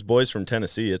 Those boys from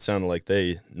Tennessee, it sounded like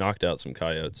they knocked out some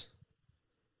coyotes.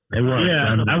 They were.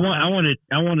 Yeah, I wanted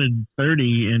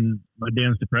 30, and my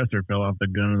damn suppressor fell off the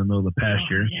gun in the middle of the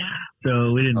pasture.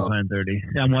 So we didn't find 30.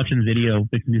 I'm watching video,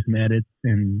 fixing to do some edits,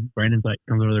 and Brandon's like,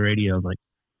 comes over the radio, like,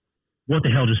 "What the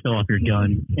hell just fell off your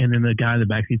gun?" And then the guy in the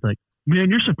backseat's like, "Man,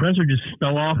 your suppressor just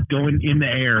fell off going in the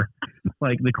air."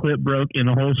 Like the clip broke and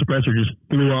the whole suppressor just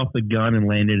flew off the gun and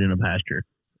landed in a pasture.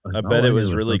 I bet it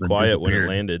was really quiet when it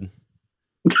landed.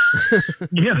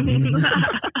 Yeah.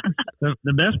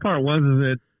 The best part was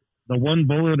that the 1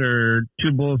 bullet or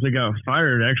 2 bullets that got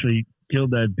fired actually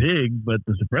killed that pig, but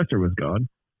the suppressor was gone.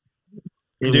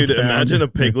 Dude, imagine a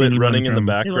piglet running in the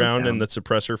background and the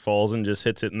suppressor falls and just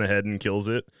hits it in the head and kills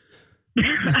it.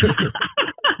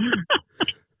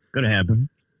 Could have happened.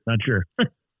 Not sure.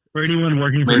 For anyone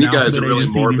working for you guys are really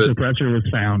morbid. The suppressor was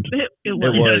found. It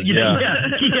was, yeah.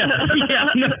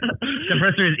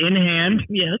 Suppressor is in hand.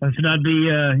 Yes. Let's not be,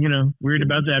 weird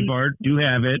about that part. Do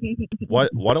have it. Why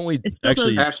don't we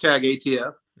actually hashtag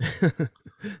ATF?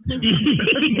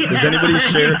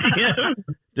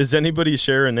 Does anybody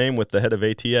share a name with the head of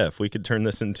ATF? We could turn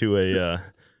this into a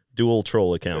dual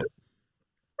troll account.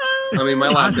 I mean, my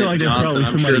last name's Johnson.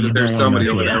 I'm sure that there's somebody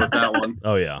over there with that one.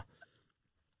 Oh, yeah.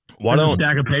 Why don't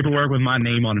stack of paperwork with my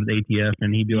name on his ATF,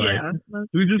 and he'd be like,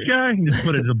 "Who's this guy?" And just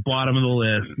put it at the bottom of the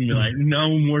list, and be like,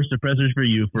 "No more suppressors for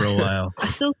you for a while." I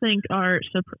still think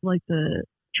the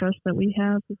trust that we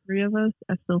have, the 3 of us,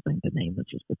 I still think the name is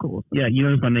just the coolest. Yeah, you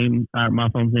know, my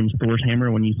phone's name is Thor's Hammer.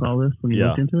 When you saw this, when you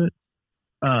looked into it,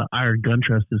 our gun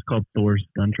trust is called Thor's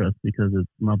Gun Trust because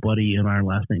it's my buddy and our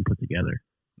last name put together.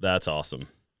 That's awesome.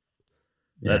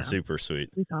 That's super sweet.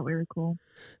 We thought we were cool.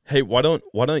 Hey, why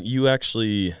don't you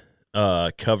actually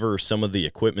cover some of the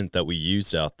equipment that we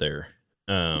used out there?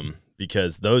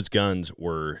 Because those guns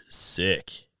were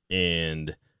sick,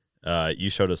 and you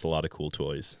showed us a lot of cool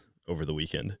toys over the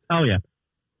weekend. Oh yeah.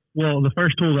 Well, the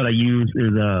first tool that I use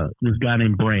is this guy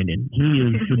named Brandon. He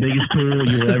is the biggest tool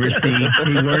you'll ever see.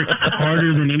 He works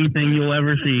harder than anything you'll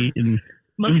ever see, and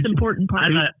most important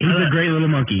part. He's a great little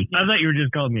monkey. I thought you were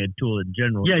just calling me a tool in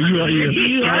general. Yeah, you are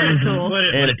a tool.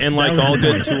 And like all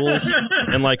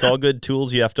good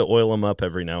tools, you have to oil them up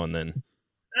every now and then.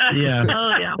 Yeah.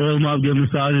 Oh yeah. Oil them up, give them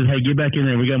massages. Hey, get back in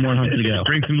there. We got more hunts to go.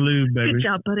 Bring some lube, baby. Good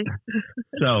job, buddy.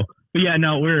 So, but yeah,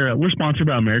 no, we're sponsored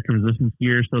by American Resistance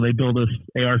Gear, so they build us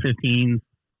AR-15s,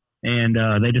 and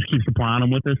they just keep supplying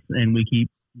them with us, and we keep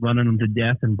running them to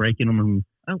death and breaking them and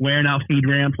wearing out feed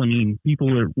ramps. I mean, people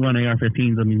that run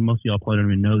AR-15s, I mean, most of y'all probably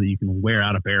don't even know that you can wear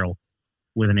out a barrel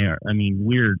with an AR. I mean,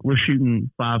 we're shooting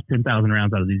 5,000-10,000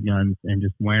 rounds out of these guns and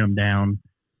just wearing them down,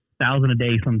 1,000 a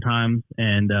day sometimes,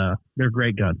 and they're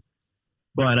great guns.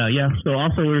 But yeah, so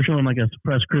also we were showing like a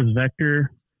suppressed Chris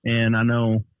Vector, and I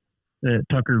know that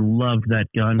Tucker loved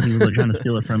that gun. He was like trying to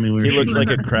steal it from me. He looks like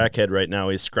a crackhead right now.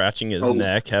 He's scratching his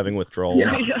neck, having withdrawals.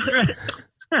 Yeah.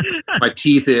 My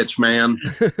teeth itch, man.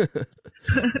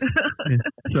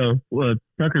 So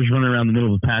Tucker's running around the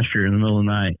middle of the pasture in the middle of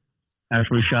the night after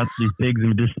we shot these pigs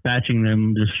and dispatching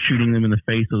them, just shooting them in the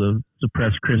face with a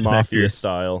suppressed Chris Mafia Vector.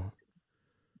 style.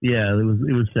 Yeah, it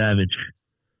was savage.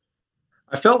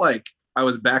 I felt like I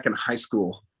was back in high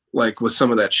school, like with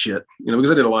some of that shit,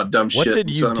 because I did a lot of dumb shit. What did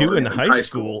you do in high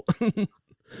school?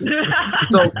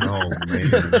 So, Oh man!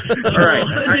 all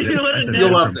right,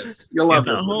 you'll love this. You'll love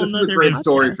this. This is a great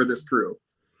story for this crew.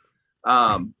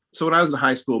 So when I was in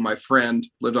high school, my friend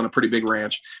lived on a pretty big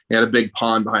ranch. He had a big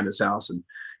pond behind his house, and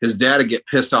his dad would get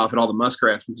pissed off at all the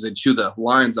muskrats because they'd chew the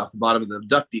lines off the bottom of the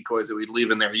duck decoys that we'd leave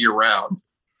in there year round,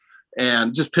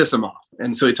 and just piss him off.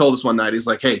 And so he told us one night, he's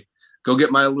like, "Hey, go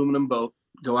get my aluminum boat,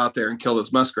 go out there and kill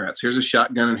those muskrats. Here's a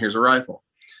shotgun and here's a rifle."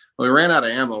 Well, we ran out of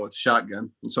ammo with the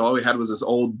shotgun. And so all we had was this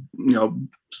old,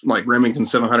 like Remington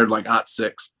 700, like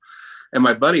 /6. And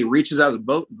my buddy reaches out of the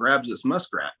boat and grabs this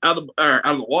muskrat out of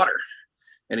the water.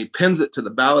 And he pins it to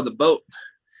the bow of the boat.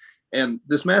 And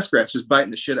this muskrat's just biting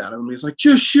the shit out of him. He's like,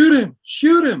 "Just shoot him,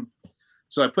 shoot him."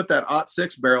 So I put that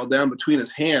 /6 barrel down between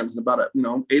his hands and about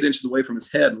 8 inches away from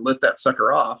his head and lit that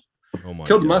sucker off. Oh my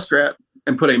Killed the God. muskrat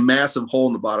and put a massive hole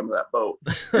in the bottom of that boat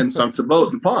and sunk the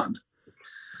boat in the pond.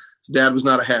 His dad was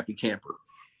not a happy camper.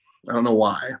 I don't know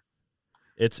why.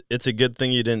 It's a good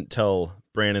thing you didn't tell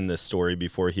Brandon this story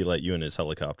before he let you in his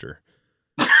helicopter.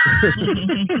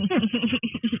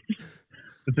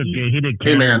 It's okay. He did.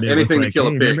 Hey, man, Cameron, anything to kill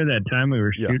a pig. Remember that time we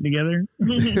were shooting together?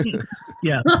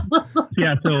 Yeah.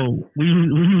 Yeah. So we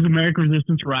use American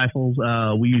Resistance rifles.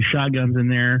 We use shotguns in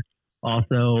there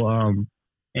also.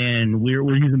 And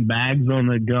we're using bags on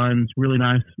the guns, really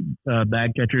nice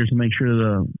bag catchers to make sure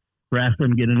the grass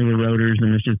doesn't get into the rotors,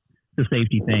 and it's just a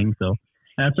safety thing. So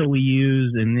that's what we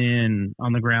use. And then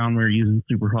on the ground, we're using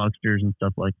super hogsters and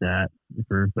stuff like that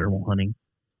for thermal hunting.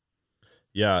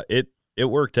 Yeah, it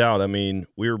worked out. I mean,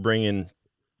 we were bringing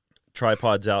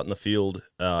tripods out in the field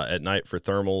at night for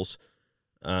thermals,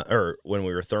 or when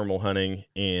we were thermal hunting,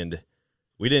 and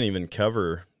we didn't even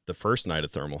cover the first night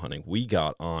of thermal hunting. We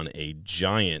got on a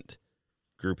giant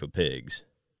group of pigs.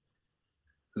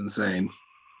 Insane.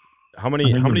 How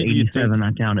many do you think?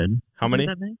 I counted. How many?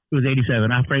 It was 87.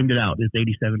 I framed it out. It's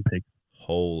 87 pigs.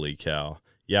 Holy cow.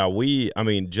 Yeah,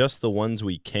 just the ones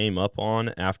we came up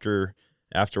on after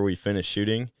we finished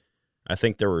shooting, I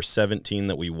think there were 17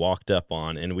 that we walked up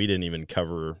on, and we didn't even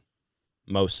cover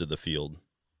most of the field.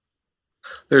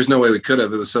 There's no way we could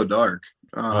have. It was so dark.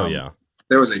 Oh, yeah.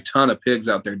 There was a ton of pigs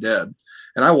out there dead.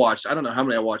 And I don't know how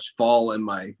many I watched fall in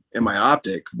my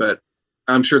optic, but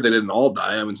I'm sure they didn't all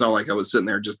die. I mean, it's not like I was sitting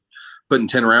there just putting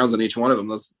 10 rounds on each one of them.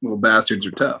 Those little bastards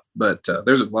are tough, but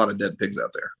there's a lot of dead pigs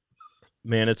out there.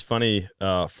 Man, it's funny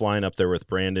flying up there with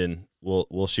Brandon.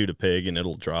 We'll shoot a pig and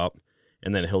it'll drop,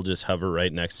 and then he'll just hover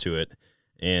right next to it.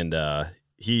 And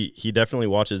he definitely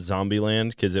watches Zombieland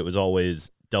because it was always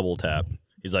double tap.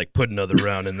 He's like, "Put another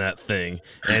round in that thing,"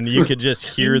 and you could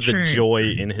just hear the joy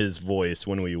in his voice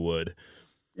when we would.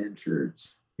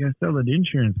 Insurance. You gotta sell that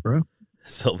insurance, bro.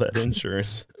 Sell that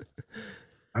insurance.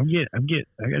 I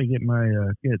gotta get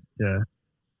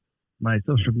my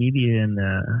social media and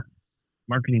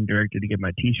marketing director to get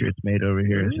my T-shirts made over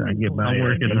here, so I get my. I'm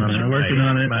working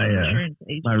on it.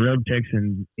 My Rogue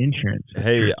Texan insurance.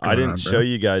 Hey, I didn't show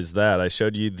you guys that. I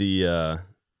showed you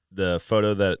the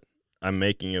photo that I'm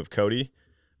making of Cody,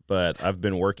 but I've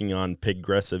been working on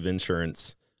Piggressive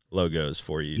insurance logos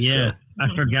for you. Yeah, so. I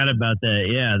forgot about that.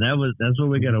 Yeah, that's what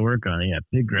we got to work on. Yeah,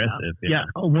 Piggressive. Yeah.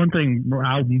 Oh, one thing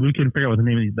we can figure out what the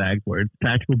name of these bags were. It's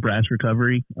Tactical Brass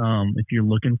Recovery. If you're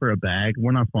looking for a bag,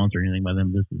 we're not sponsoring anything by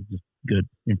them. This is just good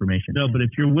information. No, but if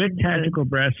you're with Tactical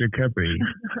Brass Recovery,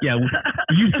 yeah,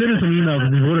 you send us an email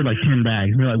because we ordered like 10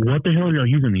 bags. We're like, what the hell are y'all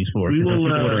using these for?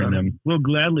 We'll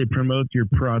gladly promote your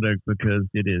product because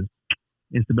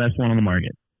it's the best one on the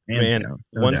market. Man,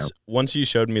 once you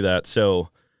showed me that, so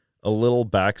a little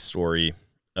backstory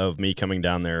of me coming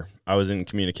down there. I was in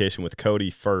communication with Cody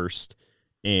first,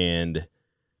 and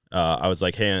I was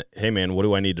like, hey man, what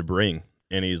do I need to bring?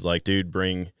 And he's like, dude,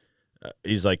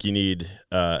 he's like, you need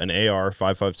an AR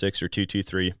 5.56 or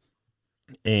 2.23.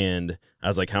 And I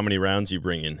was like, how many rounds you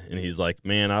bringing? And he's like,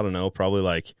 man, I don't know, probably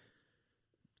like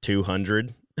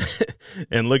 200.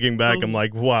 And looking back, I'm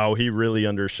like, wow, he really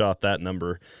undershot that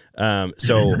number.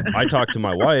 So I talked to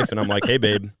my wife, and I'm like, hey,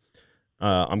 babe,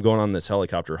 I'm going on this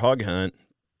helicopter hog hunt,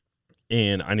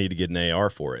 and I need to get an AR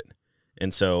for it.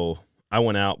 And so I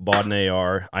went out, bought an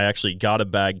AR. I actually got a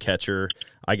bag catcher.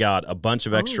 I got a bunch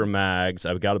of extra mags.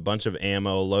 I've got a bunch of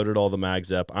ammo, loaded all the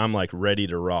mags up. I'm like ready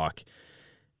to rock.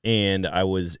 And I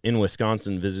was in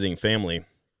Wisconsin visiting family,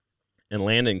 and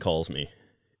Landon calls me.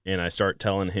 and I start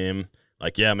telling him,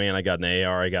 like, yeah, man, I got an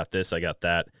AR, I got this, I got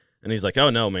that. And he's like, oh,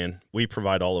 no, man, we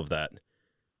provide all of that.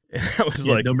 And I was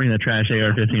like, don't bring the trash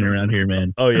AR-15 around here,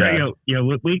 man. Oh, yeah.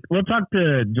 We'll talk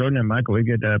to Jordan and Michael. We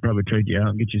could probably trade you out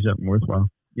and get you something worthwhile.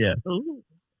 Yeah. Ooh.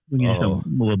 We can get you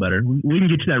something a little better. We can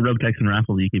get you that Rogue Texan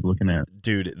rifle that you keep looking at.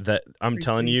 Dude, that I'm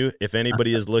telling you, if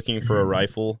anybody is looking for a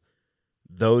rifle,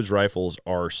 those rifles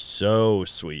are so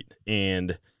sweet.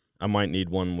 And I might need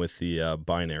one with the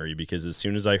binary, because as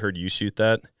soon as I heard you shoot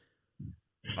that,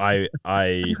 I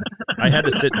had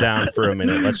to sit down for a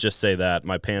minute. Let's just say that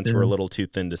my pants were a little too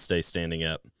thin to stay standing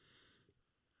up.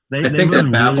 I think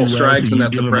that baffle strikes and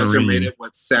that suppressor made it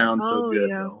what sounds so good,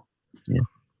 though. Yeah.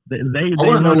 They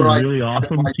run really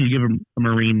awesome. So you give a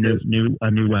Marine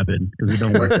a new weapon, because it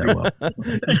don't work that well.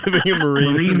 Giving a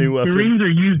Marine a new weapon. Marines are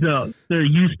used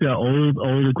to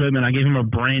old equipment. I gave him a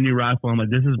brand new rifle. I'm like,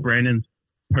 this is Brandon's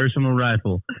personal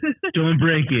rifle. Don't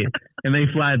break it. And they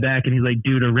fly back, and he's like,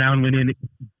 dude, a round went in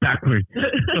backwards.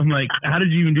 I'm like, how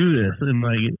did you even do this? And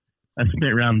like, a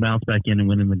spent round bounced back in and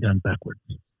went in the gun backwards.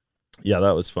 Yeah,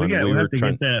 that was fun. We were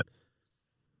trying.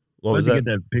 What was that? Get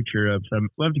that picture up.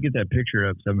 We'll have to get that picture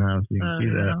up somehow so you can see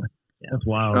that. Yeah. That's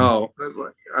wild. Oh,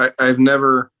 I've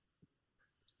never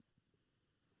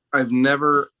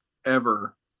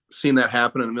ever seen that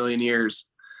happen in a million years.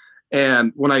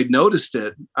 And when I noticed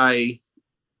it, I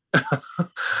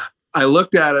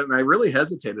looked at it and I really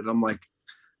hesitated. I'm like,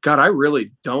 God, I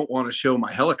really don't want to show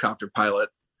my helicopter pilot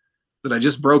that I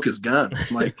just broke his gun.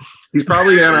 I'm like, he's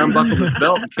probably going to unbuckle his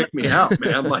belt and kick me out,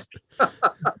 man. Like,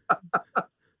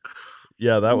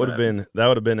 yeah, that would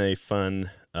have been a fun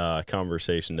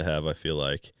conversation to have, I feel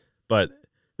like. But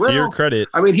to your credit,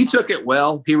 I mean, he took it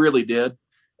well. He really did.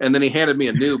 And then he handed me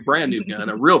a brand new gun,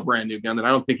 a real brand new gun that I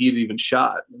don't think he'd even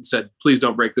shot, and said, please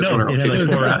don't break this one or I'll kick you.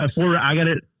 I got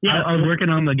it. Yeah. I was working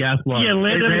on the gas block. Yeah,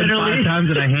 Landon literally 5 times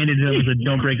that I handed him and said,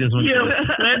 don't break this one. Yeah,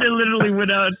 Landon literally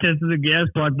went out, tested the gas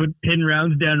block, put 10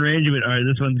 rounds down range, and went, all right,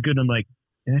 this one's good. I'm like,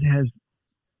 that has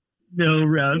no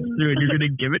rounds through it. You're going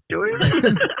to give it to him?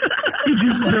 He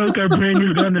just broke our brand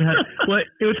new gun that had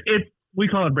we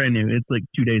call it brand new. It's like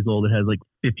 2 days old. It has like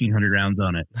 1,500 rounds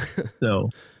on it. So,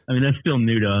 I mean, that's still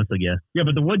new to us, I guess. Yeah,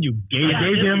 but the one you gave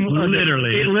him,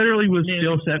 it literally was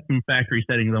still set from factory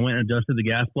settings. I went and adjusted the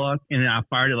gas block, and then I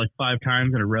fired it like 5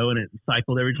 times in a row, and it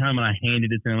cycled every time, and I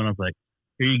handed it to him, and I was like,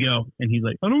 here you go. And he's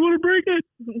like, I don't want to break it.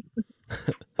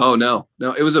 Oh, no.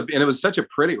 It was such a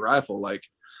pretty rifle. Like,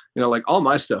 like all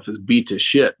my stuff is beat to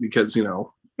shit because,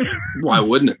 why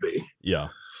wouldn't it be? Yeah.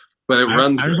 But it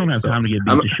runs. I just don't have time to get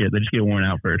beat to shit. They just get worn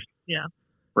out first. Yeah.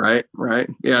 Right.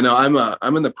 Yeah. No,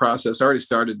 I'm in the process. I already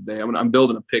started today. I'm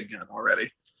building a pig gun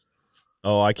already.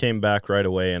 Oh, I came back right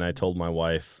away and I told my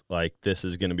wife, like, this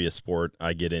is going to be a sport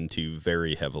I get into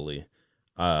very heavily.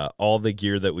 All the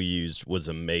gear that we used was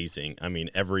amazing. I mean,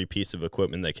 every piece of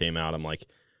equipment that came out, I'm like,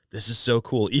 this is so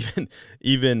cool.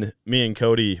 Even me and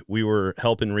Cody, we were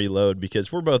helping reload because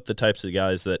we're both the types of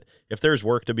guys that if there's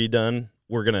work to be done,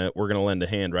 we're gonna lend a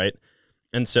hand, right?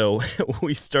 And so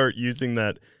we start using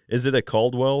that. Is it a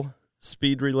Caldwell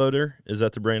speed reloader? Is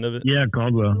that the brand of it? Yeah,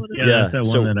 Caldwell. Yeah. That's that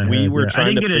So one that I we had. were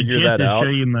trying to figure that out.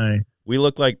 My... We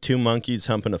looked like 2 monkeys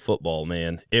humping a football,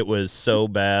 man. It was so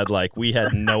bad. Like we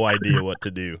had no idea what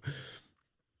to do.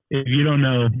 If you don't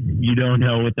know, you don't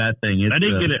know what that thing is. I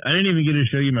didn't even get to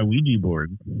show you my Ouija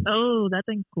board. Oh, that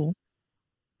thing's cool.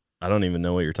 I don't even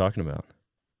know what you're talking about.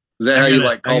 Is that how you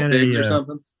call pigs or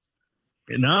something?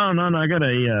 No. I got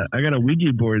a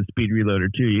Ouija board speed reloader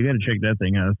too. You got to check that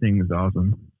thing out. That thing is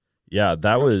awesome. Yeah,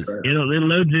 that was. It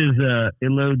loads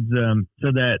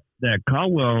so that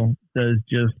Caldwell does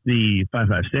just the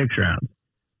 5.56 rounds.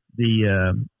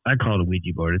 I call it a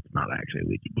Ouija board. It's not actually a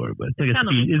Ouija board, but it's like it's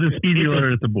a speed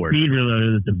reloader. It's a board. Speed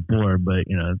reloader. It's a board, but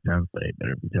it sounds like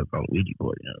better if we still call it a Ouija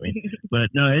board. You know what I mean? But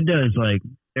no, it does like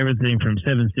everything from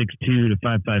 7.62 to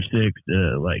 5.56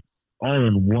 to like all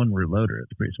in one reloader.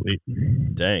 It's pretty sweet.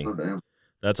 Dang,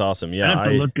 that's awesome. Yeah, I have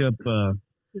to look up.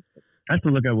 I have to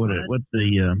look at what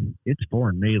the it's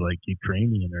foreign made, like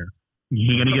Ukrainian or.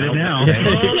 You're gonna get it now. You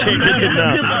can't get it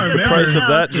now. The price of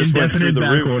that just went through the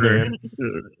roof, man.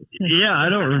 Yeah, I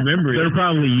don't remember. They're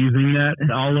probably using that.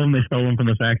 All of them, they stole them from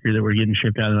the factory that were getting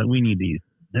shipped out. Like, we need these.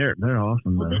 They're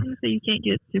awesome. Well, didn't you say you can't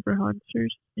get Super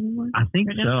Hogsters anymore? I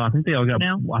think so. Now? I think they all got.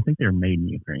 Now? I think they're made in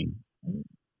Ukraine.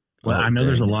 Well, I know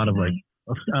there's a lot of there's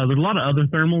a lot of other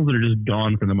thermals that are just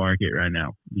gone from the market right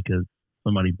now because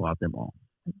somebody bought them all.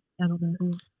 I don't know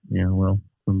who. Yeah, well.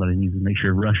 Somebody needs to make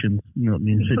sure Russians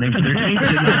need to sit next to their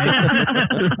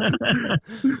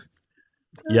tanks.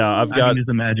 Yeah, I can just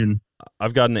imagine.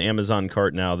 I've got an Amazon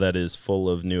cart now that is full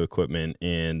of new equipment,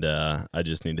 and I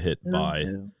just need to hit buy.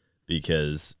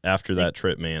 because after that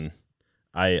trip, man,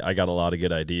 I got a lot of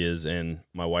good ideas, and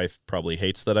my wife probably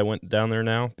hates that I went down there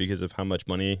now because of how much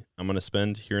money I'm going to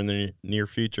spend here in the near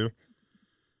future.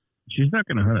 She's not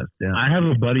going to hunt us down. I have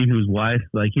a buddy whose wife,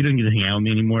 like, he didn't get to hang out with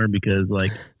me anymore because,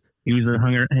 like, he was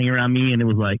hanging around me, and it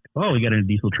was like, oh, he got into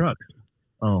diesel trucks.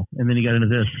 Oh, and then he got into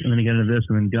this, and then he got into this,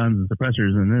 and then guns and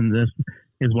suppressors, and then this.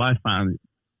 His wife found it.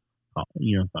 Oh,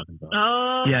 you know what I'm talking about.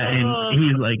 Oh. Yeah, and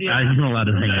he's like, he's not allowed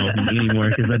to hang out with me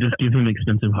anymore because I just give him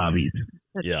expensive hobbies.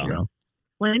 That's Yeah. true.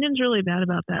 Landon's really bad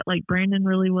about that. Like, Brandon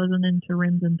really wasn't into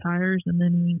rims and tires, and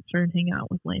then he started hanging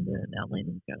out with Landon, and now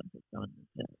Landon's got him hooked on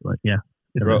it. But yeah.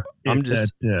 Bro, I'm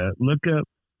just look up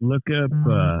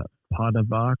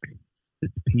Podavak.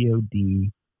 It's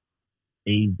Podavach.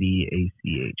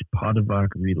 Podavak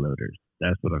Reloaders.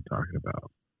 That's what I'm talking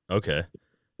about. okay.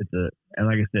 And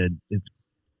like I said,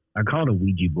 I call it a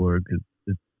Ouija board because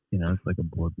it's it's like a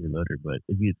board reloader, but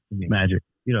it's magic.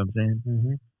 You know what I'm saying?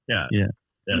 Mm-hmm. Yeah. You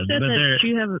said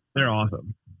that they're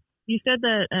awesome. You said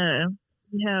that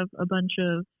you have a bunch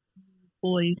of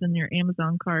toys in your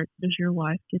Amazon cart. Does your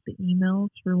wife get the emails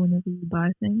for whenever you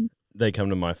buy things? They come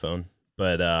to my phone,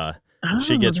 but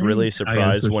she gets really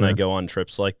surprised when I go on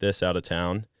trips like this out of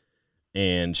town,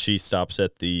 and she stops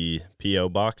at the P.O.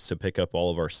 box to pick up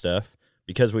all of our stuff.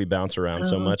 Because we bounce around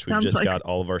so much, we've just got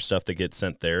all of our stuff that gets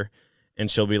sent there.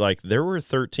 And she'll be like, there were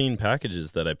 13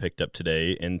 packages that I picked up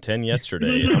today and 10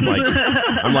 yesterday.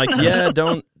 I'm like, yeah,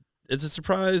 it's a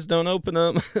surprise. Don't open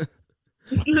them.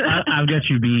 I've got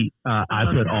you beat. I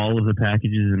put all of the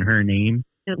packages in her name.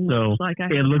 It looks like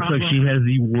she has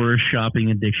the worst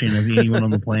shopping addiction of anyone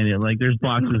on the planet. Like, there's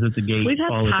boxes at the gate. We've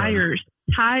had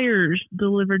tires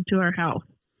delivered to our house.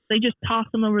 They just toss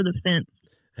them over the fence.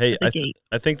 Hey,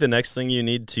 I think the next thing you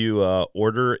need to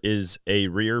order is a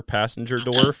rear passenger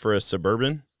door for a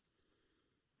Suburban.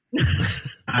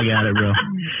 I got it, bro.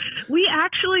 We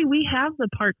have the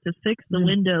part to fix the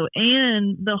window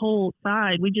and the whole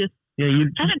side. We just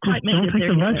don't take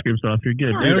the vice grips off. You're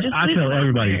good. Yeah, Dude, I tell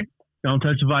everybody, don't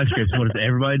touch the vice grips. What does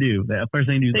everybody do? The first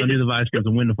thing you do is undo the vice grips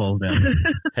and window falls down.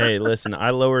 Hey, listen,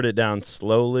 I lowered it down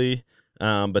slowly,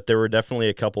 but there were definitely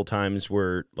a couple times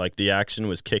where like the action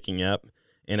was kicking up.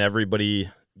 And everybody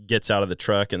gets out of the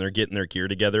truck and they're getting their gear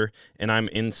together. And I'm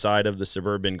inside of the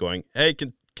Suburban going, hey,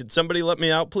 can somebody let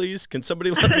me out, please? Can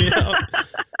somebody let me out?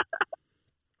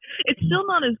 It's still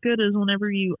not as good as whenever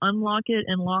you unlock it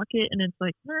and lock it, and it's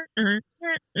like.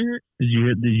 Did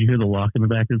you hear the lock in the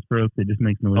back that's broke? It just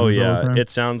makes noise. Oh, yeah. It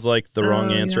sounds like the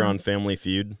wrong answer on Family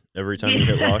Feud every time you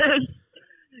hit lock.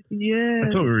 Yeah.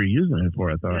 That's what we were using it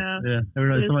for, I thought. Yeah. Every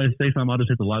time somebody say something, I'll just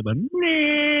hit the lock button.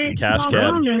 Cash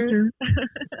cab.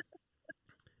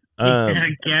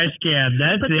 Cash cab.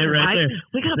 That's it right there.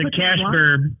 The cash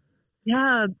burb.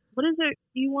 Yeah. What is it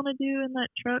you want to do in that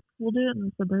truck? We'll do it in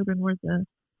the Suburban where the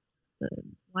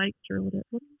lights or whatever.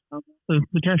 What is it called?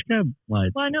 The cash cab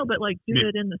lights. Well, I know, but like do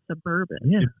it in the Suburban.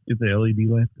 Yeah. Get the LED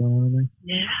lights going on there.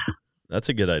 Yeah. That's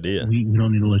a good idea. We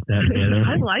don't need to look that ghetto.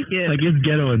 I like it. Like, it's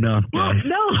ghetto enough, guys. Well,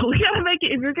 no, we gotta make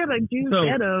it. If you're gonna do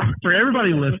ghetto, for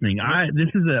everybody listening, this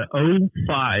is a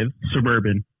 05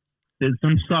 Suburban that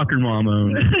some soccer mom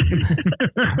owned.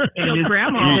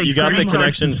 Grandma. You got the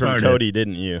connection from Cody,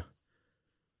 didn't you?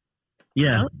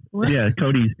 Yeah, yeah.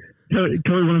 Cody,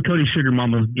 one of Cody's sugar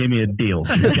mamas gave me a deal.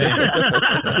 Okay?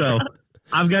 So.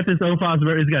 I've got this 05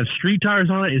 Suburban. It's got street tires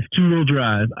on it. It's 2-wheel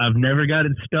drive. I've never got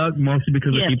it stuck, mostly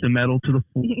because I keep the pedal to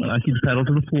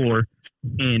the floor,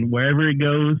 and wherever it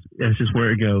goes, that's just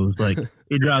where it goes. Like,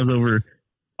 it drives over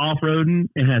off-roading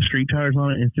and has street tires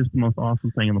on it. It's just the most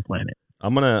awesome thing on the planet.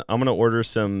 I'm gonna order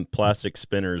some plastic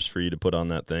spinners for you to put on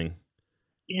that thing.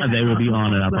 Yeah, they will be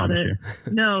on it. I promise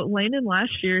you. No, Landon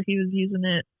last year he was using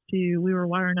it. We were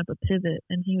wiring up a pivot,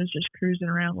 and he was just cruising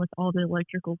around with all the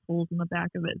electrical tools in the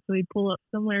back of it. So he'd pull up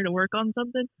somewhere to work on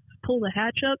something, pull the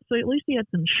hatch up, so at least he had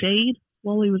some shade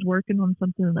while he was working on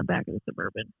something in the back of the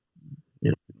Suburban.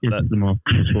 It's the most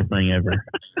useful thing ever.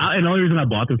 And the only reason I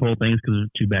bought this whole thing is because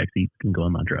 2 back seats can go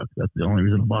in my truck. That's the only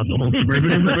reason I bought the whole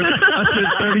Suburban. I spent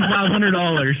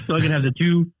 $3,500 so I can have the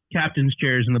 2 captain's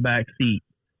chairs in the back seat.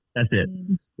 That's it.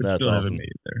 That's awesome.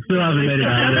 Still haven't made it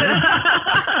out of there.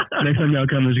 Next time y'all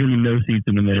come, there's going to be no seats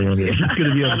in the middle of it. It's going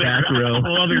to be a back row.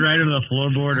 Well, I'll be right on the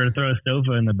floorboard or throw a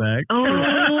sofa in the back.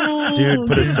 Oh, dude,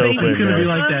 put a sofa in there. It's going to be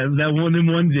there. like that one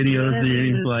videos.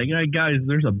 It's like, hey, guys,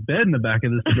 there's a bed in the back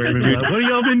of this Suburban. Like, what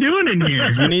have y'all been doing in here?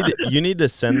 You need to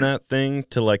send that thing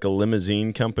to like a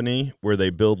limousine company where they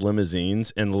build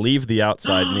limousines and leave the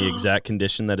outside in the exact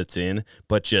condition that it's in,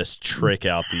 but just trick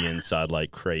out the inside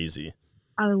like crazy.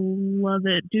 I love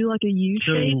it. Do like a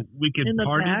U-shape. So we could in the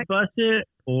party back. bus it,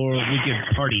 or we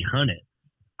could party hunt it.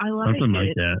 I like Something it.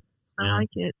 like that. I like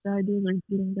it. The ideas are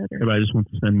getting better. Everybody just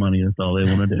wants to spend money. That's all they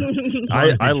want to do.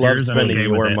 I love spending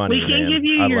your money, We can man. give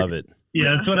you I your- love it.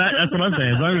 Yeah, that's what I'm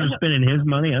saying. As long as you're spending his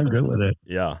money, I'm good with it.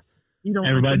 Yeah. You don't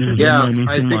Everybody want just Yeah, give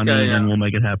me I some think money, I, and we'll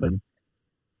make it happen.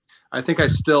 I think I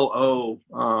still owe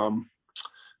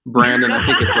Brandon. I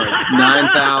think it's like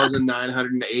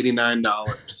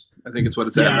 $9,989. I think it's what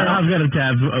it's at Yeah, now. I've got a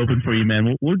tab open for you,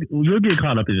 man. You'll get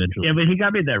caught up eventually. Yeah, but he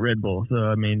got me that Red Bull, so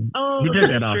I mean, Oh, he took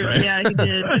that that's off, true. right? Yeah, he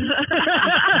did.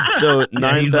 So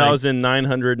Yeah, he's like-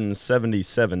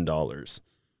 $9,977.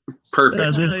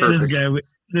 Perfect.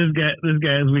 This guy,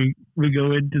 as we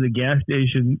go into the gas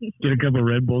station, get a couple of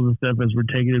Red Bulls and stuff as we're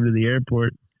taking him to the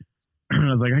airport. I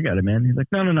was like, I got it, man. He's like,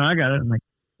 no, I got it. I'm like,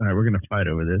 all right, we're gonna fight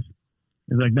over this.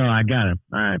 He's like, no, I got it.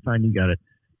 All right, fine, you got it.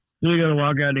 So we gotta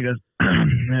walk out, and he goes,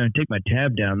 man, take my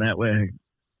tab down that way. I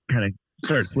kind of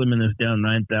start slimming this down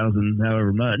 9,000,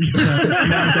 however much,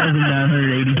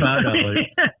 $9,985.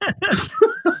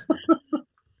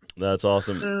 That's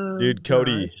awesome. Dude,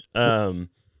 Cody,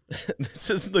 this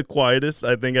is the quietest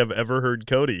I think I've ever heard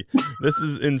Cody. This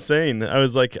is insane. I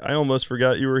was like, I almost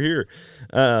forgot you were here.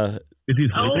 Is he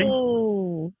sleeping?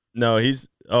 Oh. No, he's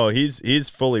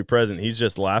fully present. He's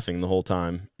just laughing the whole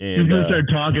time. And He's gonna start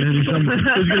talking, and there's gonna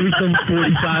be some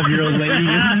 45-year-old lady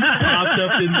popped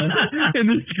up in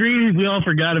the screen. We all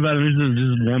forgot about it. There's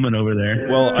this woman over there.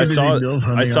 well, I saw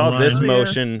this online.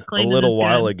 motion a Claiming little this guy.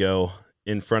 while ago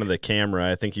in front of the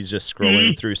camera. I think he's just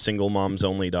scrolling through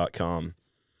singlemomsonly.com.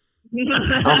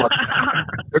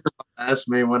 Ask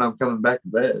me when I'm coming back to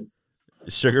bed.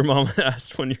 Sugar Mom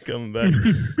asked when you're coming back.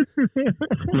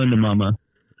 Linda Mama.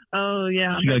 Oh,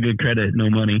 yeah. She got good credit, no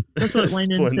money. That's what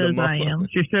Landon Splenda says Mama. I am.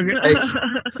 She's sugar. Hey, Did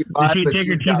she take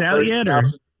her teeth out yet? Or?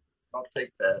 I'll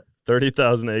take that.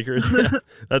 30,000 acres. Yeah,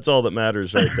 that's all that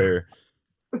matters right there.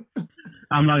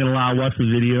 I'm not gonna lie. I watched the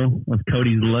video of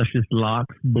Cody's luscious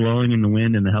locks blowing in the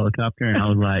wind in the helicopter, and I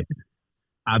was like,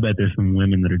 I bet there's some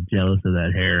women that are jealous of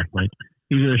that hair. Like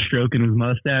he's just stroking his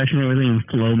mustache and everything in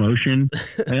slow motion.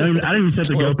 Like, I didn't even set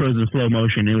the Slow GoPros in slow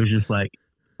motion. It was just like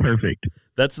perfect.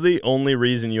 That's the only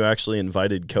reason you actually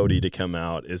invited Cody to come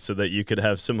out, is so that you could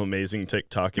have some amazing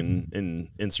TikTok and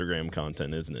Instagram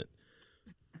content, isn't it?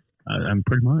 I'm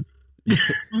pretty much.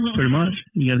 Pretty much.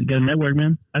 You got a network,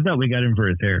 man. I thought we got him for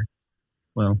his hair.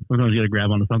 Well, sometimes you got to grab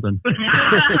onto something.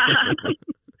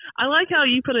 I like how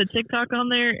you put a TikTok on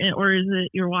there, or is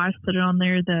it your wife put it on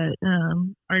there that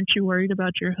aren't you worried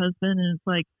about your husband? And it's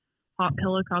like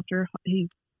he's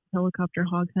helicopter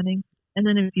hog hunting. And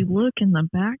then if you look in the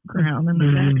background, in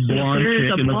the back seat,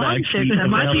 there's a blonde chick that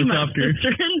might be my sister.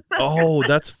 Oh,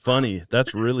 that's funny.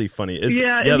 That's really funny. It's, If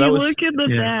you look in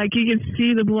the back, you can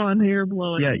see the blonde hair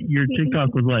blowing. Yeah, your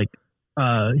TikTok was like,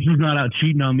 he's not out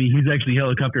cheating on me. He's actually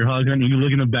helicopter hog hunting. You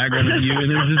look in the background of you,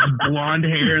 and there's this blonde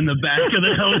hair in the back of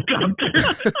the helicopter.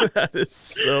 That is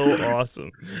so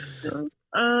awesome.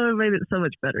 It made it so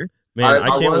much better. Man,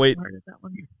 I can't wait.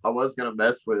 I was gonna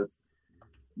mess with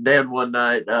Dan one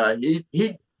night. He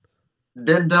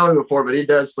didn't tell me before, but he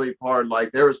does sleep hard.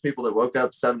 Like there was people that woke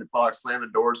up 7 o'clock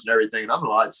slamming doors and everything. And I'm a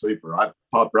light sleeper. I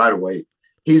pop right awake.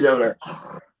 He's over there.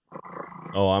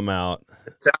 Oh, I'm out.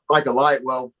 Sound like a light.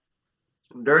 Well,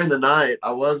 during the night,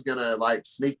 I was gonna like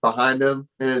sneak behind him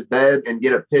in his bed and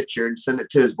get a picture and send it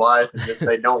to his wife and just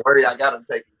say, "Don't worry, I got him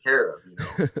taken care of."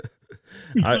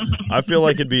 You know. I feel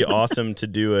like it'd be awesome to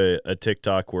do a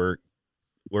TikTok where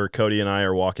Cody and I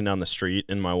are walking down the street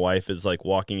and my wife is like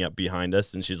walking up behind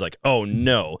us and she's like, "Oh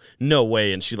no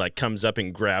way," and she like comes up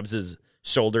and grabs his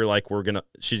shoulder like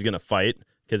she's gonna fight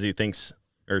because she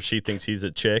thinks he's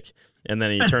a chick, and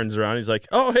then he turns around, he's like,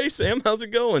 "Oh hey Sam, how's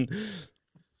it going?"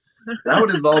 That would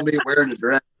involve me wearing a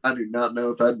dress. I do not know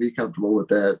if I'd be comfortable with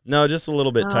that. No, just a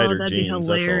little bit tighter jeans.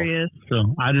 That's all.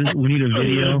 So we need a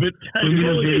video. We need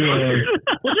a video.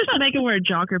 We'll just make him wear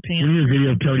jogger pants. We need a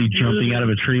video of Cody jumping out of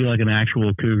a tree like an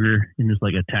actual cougar and just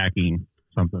like attacking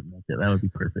something like that. That would be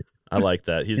perfect. I like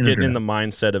that. He's getting in the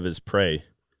mindset of his prey.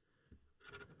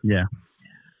 Yeah.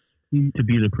 To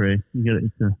be the prey. You got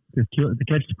to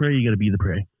catch the prey. You got to be the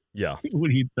prey. Yeah.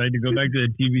 Would he decide to go back to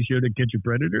the TV show to catch a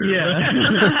predator? Yeah.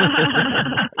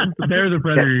 They're the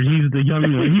predators. He's the young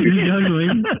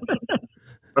one.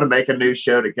 I'm going to make a new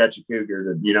show to catch a cougar.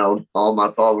 And, all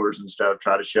my followers and stuff,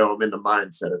 try to show them in the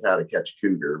mindset of how to catch a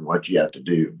cougar and what you have to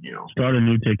do, Start a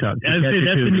new TikTok. That's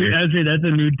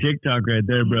a new TikTok right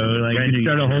there, bro. Like, you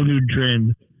start a whole new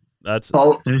trend. That's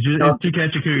it's to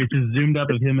catch a cougar. It's just zoomed up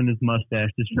of him and his mustache,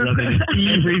 just rubbing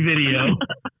every video.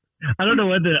 I don't know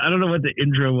what the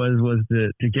intro was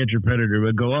to catch a predator,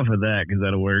 but go off of that because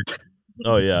that'll work.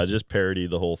 Oh yeah, just parody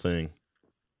the whole thing.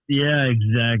 Yeah,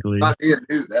 exactly.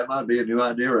 That might be a new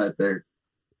idea right there.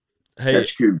 Hey,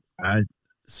 Catch Coop.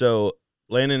 So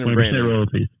Landon and 20% Brandon,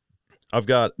 royalties. I've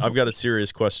got a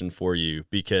serious question for you,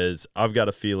 because I've got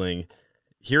a feeling,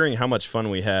 hearing how much fun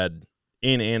we had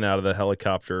in and out of the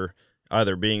helicopter,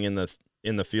 either being in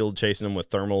the field chasing them with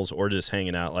thermals or just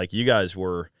hanging out. Like, you guys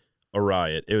were a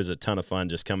riot. It was a ton of fun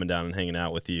just coming down and hanging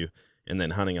out with you, and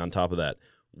then hunting on top of that.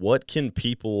 What can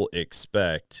people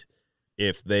expect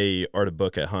if they are to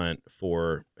book a hunt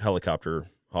for helicopter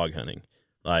hog hunting?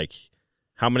 Like,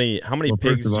 how many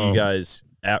pigs do you guys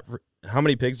how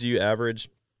many pigs do you average?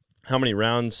 How many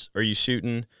rounds are you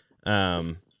shooting?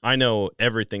 I know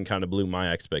everything kind of blew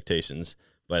my expectations,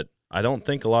 but I don't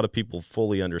think a lot of people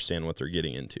fully understand what they're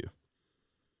getting into.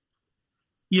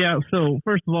 Yeah, so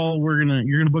first of all, you're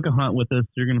gonna book a hunt with us.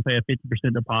 You're gonna pay a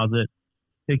 50% deposit.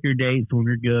 Pick your dates when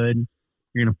you're good.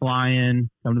 You're gonna fly in,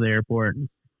 come to the airport,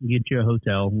 get you a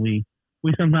hotel. We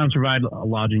sometimes provide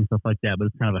lodging, stuff like that, but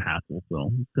it's kind of a hassle,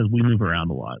 so because we move around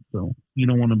a lot, so you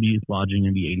don't want to be lodging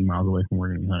and be 80 miles away from where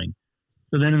you're gonna be hunting.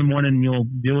 So then in the morning, you'll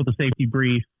deal with the safety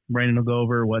brief. Brandon will go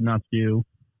over what not to do.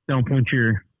 Don't point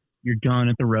your gun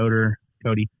at the rotor,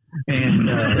 Cody. And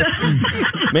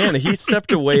man, he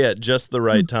stepped away at just the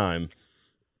right time.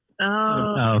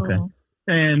 Oh, okay.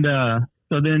 And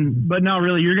so then, but no,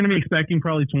 really, you're going to be expecting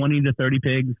probably 20 to 30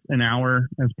 pigs an hour.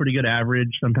 That's pretty good average.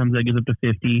 Sometimes that gets up to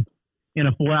 50. In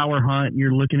a 4-hour hunt,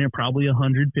 you're looking at probably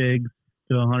 100 pigs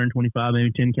to 125,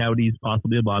 maybe 10 coyotes,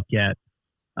 possibly a bobcat.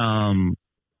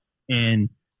 And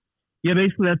yeah,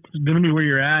 basically that's going to be where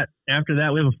you're at. After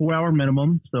that, we have a 4-hour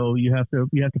minimum, so you have to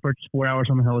purchase 4 hours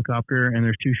on the helicopter, and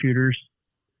there's 2 shooters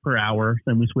per hour.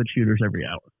 Then we switch shooters every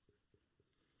hour.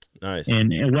 Nice.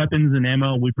 And weapons and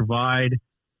ammo we provide.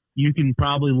 You can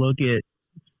probably look at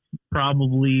I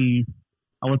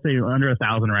would say under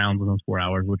 1,000 rounds in those 4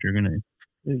 hours, which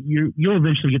you'll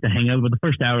eventually get the hang of it. But the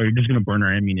first hour, you're just going to burn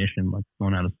our ammunition like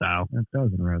going out of style.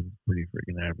 1,000 rounds is pretty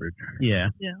freaking average. Yeah.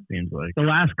 Seems like. The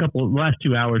last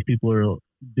 2 hours, people are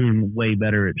doing way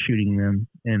better at shooting them.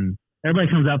 And everybody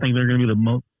comes out thinking they're going to be the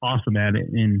most awesome at it.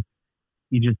 And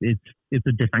it's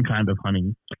a different kind of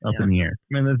hunting up in the air.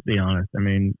 I mean, let's be honest. I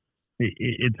mean,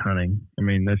 it's hunting. I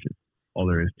mean, that's just all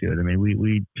there is to it. I mean,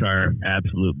 we try our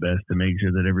absolute best to make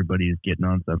sure that everybody is getting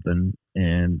on something.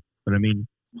 But I mean,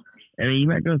 you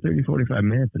might go 30, 45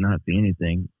 minutes and not see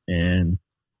anything. And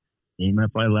you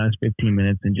might probably last 15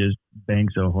 minutes and just bang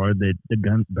so hard that the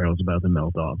gun barrel's about to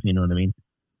melt off. You know what I mean?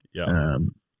 Yeah.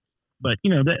 But,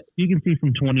 that you can see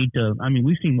from 20 to, I mean,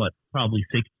 we've seen probably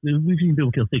 60. We've seen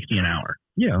people kill 60 an hour.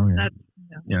 Yeah.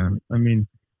 Yeah. I mean,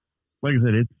 like I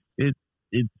said,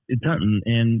 it's hunting,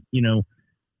 and,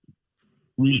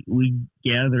 we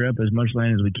gather up as much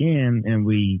land as we can, and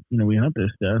we hunt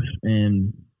this stuff,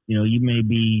 and, you may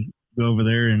go over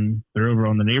there and they're over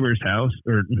on the neighbor's house,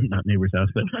 or not neighbor's house,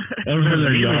 but over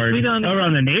their yard, over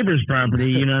on the neighbor's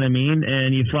property, you know what I mean?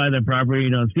 And you fly their property, you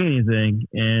don't see anything.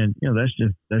 And, that's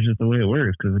just the way it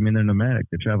works. Cause I mean, they're nomadic,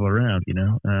 they travel around,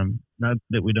 not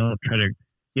that we don't try to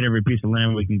get every piece of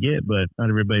land we can get, but not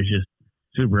everybody's just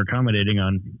super accommodating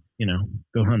on,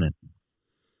 go hunt it.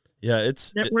 Yeah.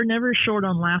 We're never short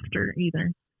on laughter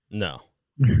either. No.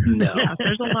 Yeah,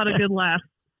 there's a lot of good laughs.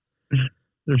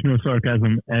 There's no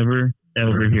sarcasm ever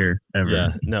here, ever.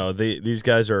 Yeah, no, these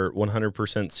guys are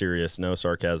 100% serious, no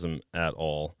sarcasm at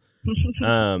all.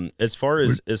 As far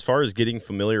as getting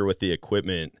familiar with the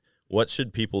equipment, what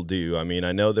should people do? I mean,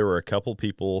 I know there were a couple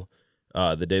people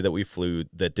the day that we flew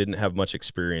that didn't have much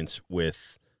experience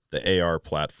with the AR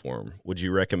platform. Would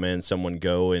you recommend someone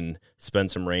go and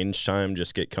spend some range time,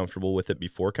 just get comfortable with it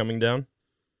before coming down?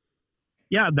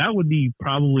 Yeah, that would be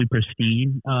probably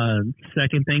pristine.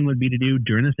 Second thing would be to do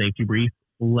during the safety brief,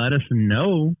 let us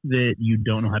know that you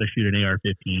don't know how to shoot an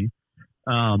AR-15,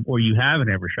 or you haven't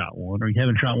ever shot one, or you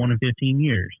haven't shot one in 15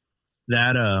 years.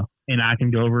 And I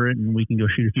can go over it, and we can go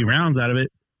shoot a few rounds out of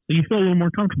it, so you feel a little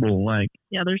more comfortable.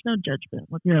 Yeah, there's no judgment.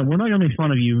 Yeah, we're not gonna make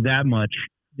fun of you that much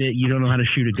that you don't know how to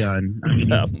shoot a gun. I mean,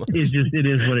 it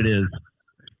is what it is.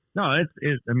 No, I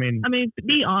mean,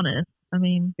 be honest. I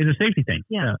mean, it's a safety thing.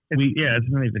 Yeah. It's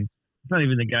not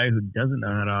even the guy who doesn't know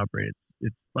how to operate.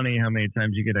 It's funny how many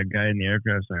times you get a guy in the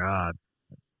aircraft like,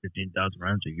 15,000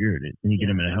 rounds a year. Then you get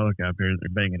him in a helicopter and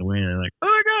they're banging away and they're like, oh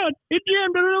my God, it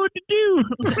jammed. I don't know what to do.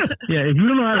 Yeah. If you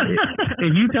don't know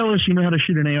if you tell us you know how to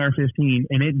shoot an AR-15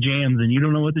 and it jams and you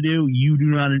don't know what to do, you do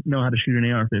not know how to shoot an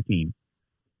AR-15.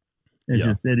 It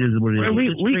is what it is.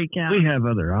 We have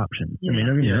other options. Yeah. I mean,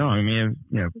 don't get me wrong. I mean,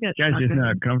 guys just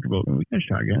not comfortable. We got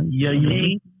shotguns. Yeah,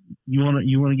 you want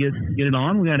to get it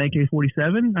on? We got an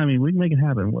AK-47. I mean, we can make it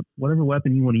happen. Whatever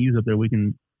weapon you want to use up there, we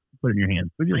can put it in your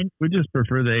hands. We just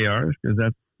prefer the ARs because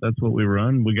that's what we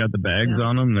run. We got the bags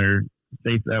on them.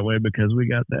 safe that way because we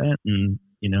got that, and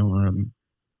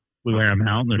we wear them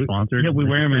out and they're sponsored. Yeah, we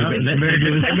wear them out.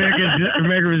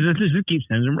 American Resistance just keeps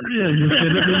sending them.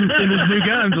 Send us new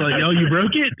guns. Like, oh, you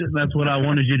broke it? That's what I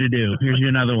wanted you to do. Here's you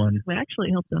another one. We actually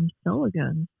helped them sell a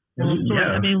gun. Well,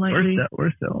 yeah, I mean, like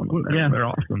we're selling them. Yeah, they're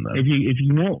awesome though. If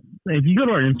you go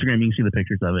to our Instagram, you can see the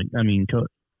pictures of it. I mean,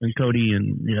 Cody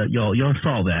and y'all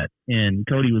saw that, and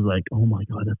Cody was like, "Oh my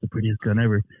God, that's the prettiest gun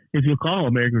ever." If you call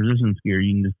American Resistance Gear,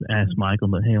 you can just ask Michael,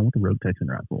 "But hey, I want the Rogue Texan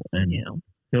rifle," and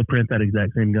he'll print that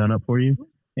exact same gun up for you.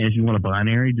 And if you want a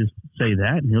binary, just say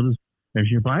that, and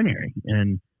there's your binary,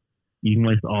 and you can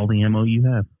waste all the ammo you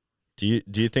have. Do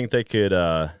you think they could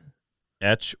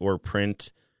etch or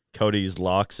print Cody's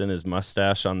locks and his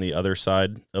mustache on the other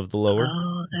side of the lower?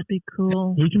 Oh, that'd be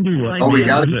cool. He can do what? We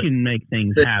can make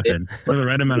things happen. For the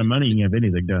right amount of money, you can have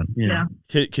anything done. Yeah.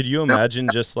 Could you imagine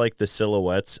just like the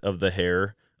silhouettes of the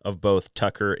hair of both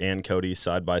Tucker and Cody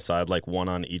side by side, like one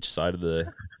on each side of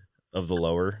the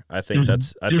lower? I think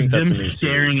that's a new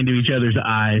staring into each other's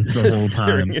eyes the whole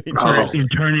time.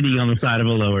 Eternity on the side of a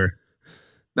lower.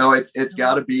 No, it's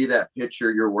got to be that picture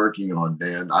you're working on,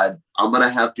 man. I'm gonna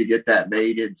have to get that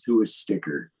made into a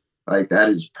sticker. Like, that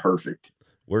is perfect.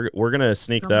 We're gonna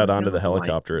sneak that onto the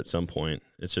helicopter at some point.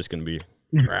 It's just gonna be.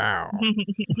 Wow.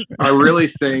 I really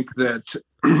think that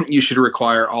you should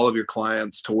require all of your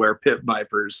clients to wear pit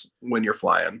vipers when you're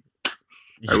flying.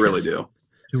 I really do.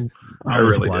 I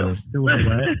really do.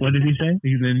 What did he say?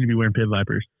 You need to be wearing pit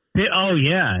vipers. Oh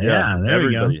yeah. There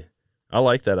everybody. we go. I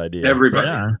like that idea.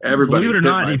 Everybody. Believe it or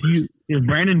not, if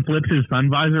Brandon flips his sun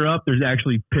visor up, there's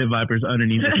actually pit vipers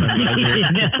underneath the sun visor.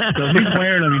 So if he's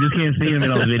wearing them, you just can't see him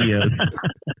in all the videos.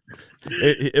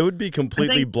 It would be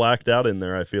completely blacked out in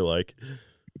there, I feel like.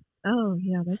 Oh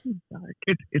yeah, that's dark.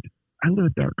 I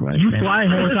live dark life. You fly a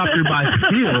helicopter by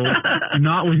feel,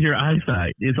 not with your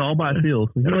eyesight. It's all by feel.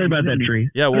 So don't worry about that tree.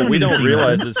 Yeah, what we don't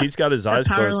realize is he's got his eyes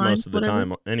closed most of the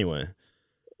time anyway.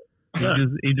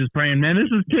 He's just praying, man, this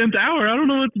is 10th hour. I don't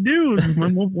know what to do.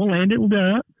 We'll land it. We'll be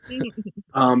all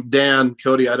right. Dan,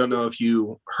 Cody, I don't know if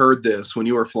you heard this when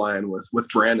you were flying with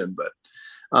Brandon, but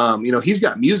he's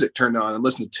got music turned on and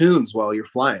listen to tunes while you're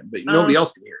flying, but nobody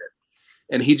else can hear it.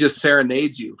 And he just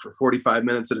serenades you for 45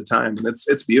 minutes at a time, and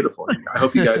it's beautiful. I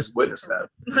hope you guys witness that.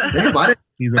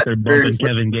 He's up there bumping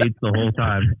Kevin Gates the whole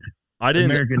time.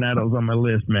 American Idol's on my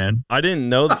list, man. I didn't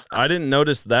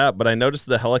notice that, but I noticed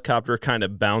the helicopter kind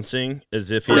of bouncing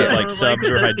as if he had like subs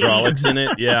or hydraulics in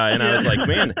it. Yeah, and I was like,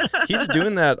 man, he's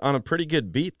doing that on a pretty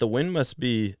good beat. The wind must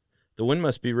be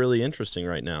really interesting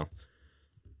right now.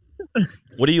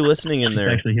 What are you listening in there?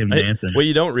 It's actually him dancing. What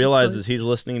you don't realize is he's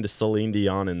listening to Celine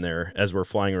Dion in there as we're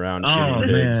flying around shooting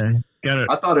pigs. Man.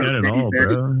 I thought it was Katy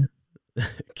Perry. Bro.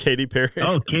 Katy Perry.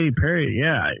 Oh, Katy Perry.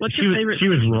 Yeah. What's your favorite? She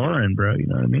was roaring, bro. You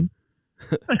know what I mean?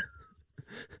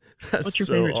 What's your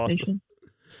favorite station?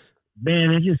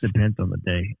 Man, it just depends on the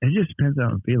day. It just depends on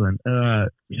how I'm feeling.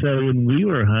 So when we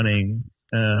were hunting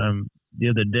the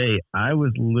other day, I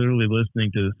was literally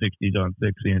listening to the 60s on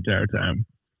 6 the entire time.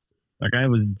 Like, I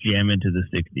was jamming to the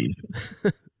 60s.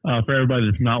 For everybody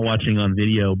that's not watching on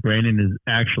video, Brandon is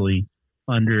actually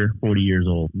under 40 years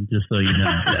old, just so you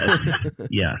know.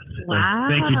 Yes. Wow.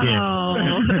 Thank you, Dick.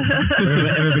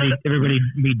 Everybody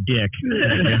meet Dick.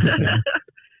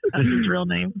 That's his real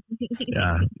name.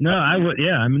 Yeah. No, I would.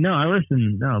 Yeah. I mean, no, I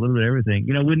listen. No, a little bit of everything.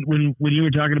 You know, when you were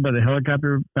talking about the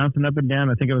helicopter bouncing up and down,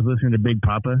 I think I was listening to Big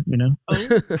Papa. You know.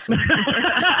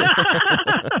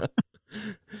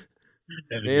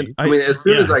 Man, I mean, as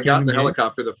soon as I got in the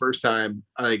helicopter the first time,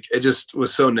 like, it just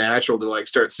was so natural to like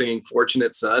start singing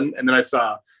 "Fortunate Son," and then I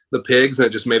saw the pigs, and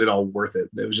it just made it all worth it.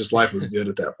 It was just, life was good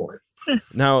at that point.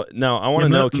 Now, I want to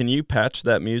know: can you patch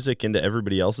that music into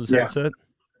everybody else's headset?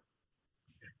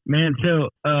 Man, so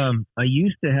I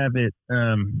used to have it.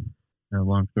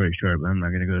 Long story short, but I'm not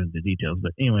going to go into details.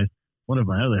 But anyways, one of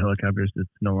my other helicopters is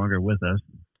no longer with us,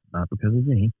 not because of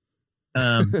me.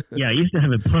 Yeah, I used to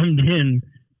have it plumbed in.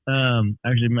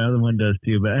 Actually, my other one does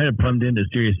too, but I had it plumbed into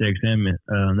Sirius XM.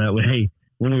 That way,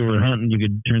 when we were hunting, you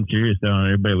could turn Sirius on.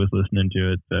 Everybody was listening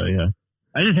to it. So yeah,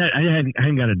 I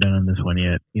hadn't got it done on this one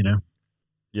yet. You know.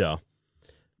 Yeah.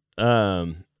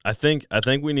 I think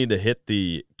we need to hit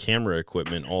the camera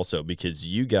equipment also, because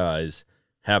you guys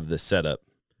have the setup.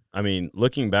 I mean,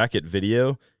 looking back at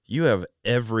video, you have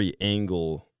every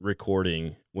angle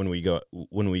recording when we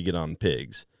get on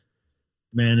pigs.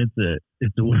 Man,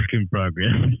 it's a work in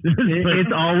progress.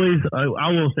 It's always,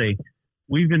 I will say,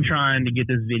 we've been trying to get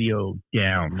this video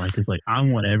down. Like, it's like, I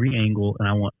want every angle and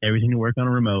I want everything to work on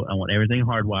a remote. I want everything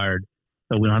hardwired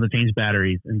so we don't have to change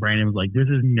batteries. And Brandon was like, this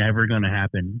is never going to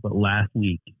happen. But last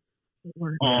week,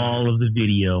 all of the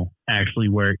video actually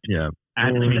worked. Yeah. I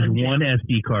had to change one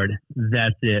SD card.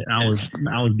 That's it. I was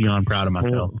beyond proud of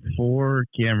myself. 4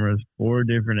 cameras, 4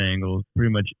 different angles,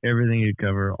 pretty much everything you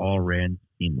cover, all ran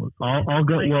seamless. All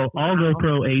GoPro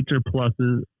 8s or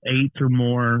pluses, 8s or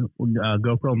more,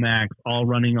 GoPro Max, all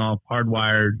running off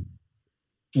hardwired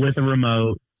with a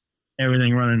remote.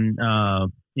 Everything running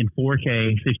in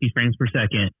 4K, 60 frames per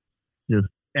second. Just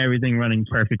everything running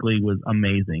perfectly was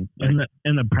amazing. And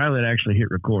the pilot actually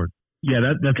hit record.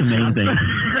 Yeah, that's the main thing.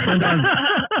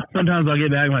 Sometimes I'll get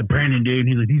back and I'm like, Brandon, dude,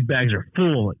 he's like, these bags are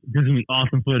full. This is gonna be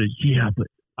awesome footage. Yeah, but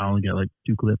I only got like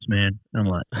 2 clips, man. And I'm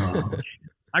like, oh,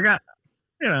 I got,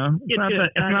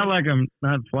 it's not like I'm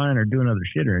not flying or doing other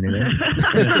shit or anything.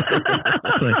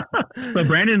 But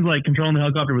Brandon's like controlling the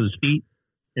helicopter with his feet,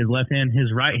 his left hand,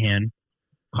 his right hand,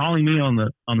 calling me on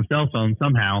the cell phone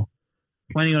somehow,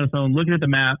 playing on his phone, looking at the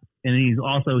map, and he's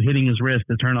also hitting his wrist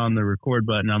to turn on the record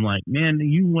button. I'm like, man,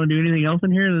 you want to do anything else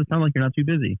in here? It sounds like you're not too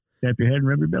busy. Tap your head and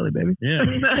rub your belly, baby. Yeah.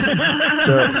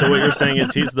 So what you're saying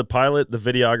is he's the pilot, the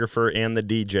videographer, and the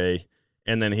DJ,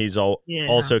 and then he's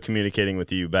also communicating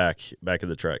with you back at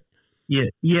the truck. Yeah.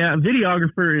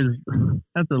 Videographer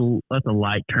that's a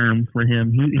light term for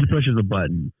him. He pushes a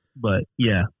button, but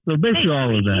yeah. So basically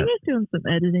all of that. He was doing some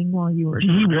editing while you were. He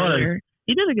was.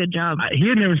 He did a good job. He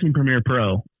had never seen Premiere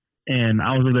Pro, and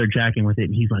I was over there jacking with it,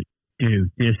 and he's like,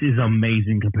 dude, this is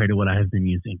amazing compared to what I have been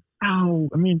using. Oh,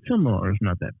 I mean, similar is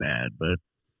not that bad, but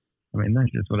I mean,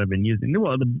 that's just what I've been using.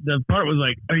 Well, the part was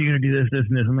like, are you going to do this, this,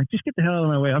 and this? I'm like, just get the hell out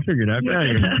of my way. I'll figure it out. Get out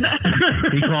of here.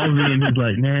 He calls me, and he's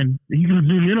like, man, you can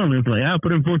zoom in on this. Like, I'll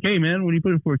put it in 4K, man. When you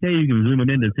put it in 4K, you can zoom it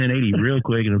into 1080 real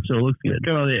quick, and it still looks good.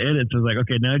 Got all the edits. I was like,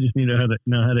 okay, now I just need to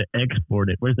know how to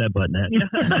export it. Where's that button at?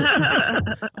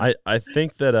 I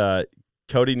think that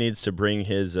Cody needs to bring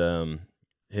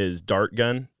his dart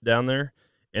gun down there,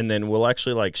 and then we'll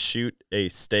actually like shoot a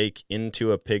stake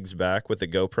into a pig's back with a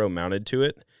GoPro mounted to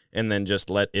it, and then just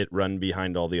let it run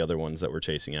behind all the other ones that we're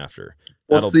chasing after.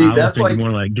 Well, see, that's like more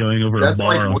like going over a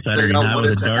bar on Saturday night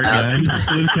with a dart gun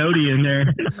with Cody in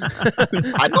there.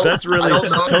 That's really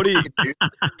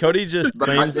Cody just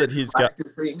claims that he's got.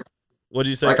 What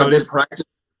did you say? Like Cody? I've been practicing.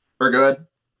 We're good.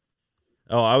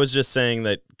 Oh, I was just saying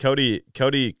that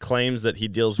Cody claims that he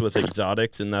deals with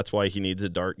exotics and that's why he needs a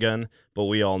dart gun, but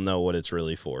we all know what it's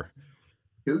really for.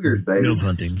 Cougars, baby. Field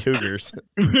hunting. Cougars.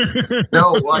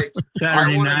 No, like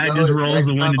Saturday night just rolls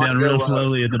the window down real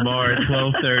slowly at the bar at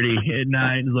 12:30 at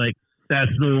night. It's like, that's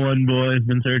the one boy's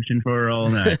been searching for all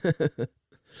night.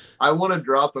 I want to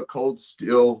drop a cold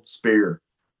steel spear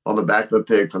on the back of the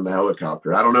pig from the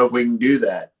helicopter. I don't know if we can do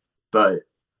that, but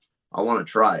I want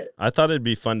to try it. I thought it'd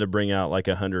be fun to bring out like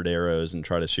 100 arrows and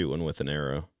try to shoot one with an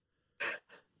arrow.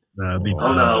 That'd be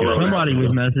somebody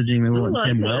was messaging me.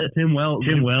 Tim Wells.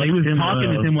 He was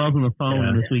talking to Tim Wells on the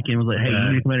phone this weekend. Was like, hey, you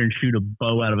need to come in and shoot a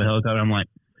bow out of a helicopter. I'm like,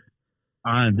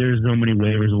 there's so many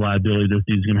waivers of liability this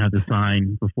dude's gonna have to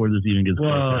sign before this even gets.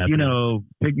 Well,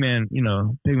 Pigman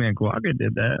Quagga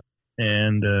did that,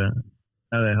 and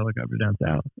out of that helicopter down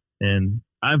south, and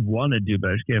I've wanted to,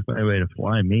 but I just can't find a way to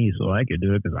fly me so I could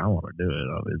do it because I want to do it,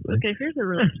 obviously. Okay, here's a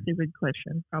really stupid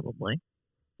question, probably.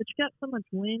 But you got so much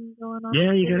wind going on.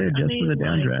 Yeah, you got to adjust for the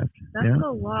downdraft. That's a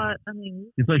lot. I mean,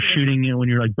 it's like shooting when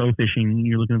you're like bow fishing.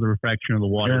 You're looking at the refraction of the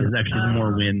water. There's actually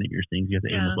more wind that you're seeing. You have to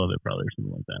aim above it, probably, or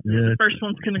something like that. The first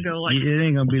one's gonna go like. It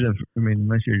ain't gonna be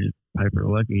unless you're just Piper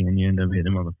lucky and you end up hitting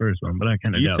him on the first one. But I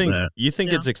kind of doubt that. You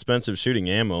think it's expensive shooting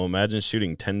ammo? Imagine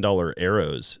shooting $10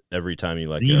 arrows every time you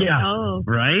let go. Yeah,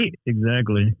 right.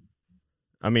 Exactly.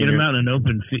 I mean, get him out in an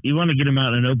open. You want to get him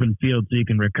out in an open field so you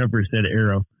can recover said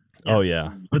arrow. Yeah. Oh yeah.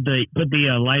 Put the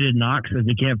lighted knocks if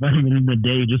you can't find them in the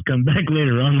day. Just come back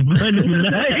later on the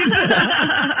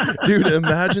night. Dude,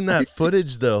 imagine that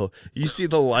footage though. You see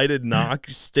the lighted knock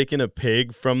sticking a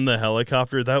pig from the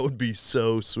helicopter. That would be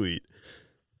so sweet.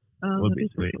 Would be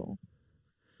sweet. Cool.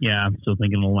 Yeah, I'm still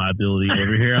thinking of liability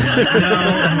over here. I'm like, no,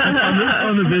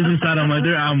 on the business side, I'm like,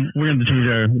 we're going to change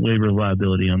our waiver of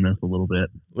liability on this a little bit.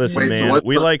 Listen, man,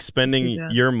 we like spending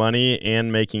your money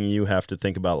and making you have to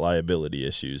think about liability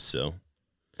issues. So,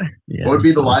 what would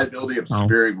be the liability of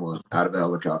spearing one out of a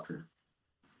helicopter?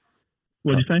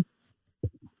 What did you say?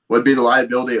 What would be the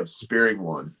liability of spearing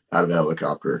one out of a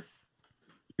helicopter?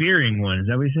 Spearing one, is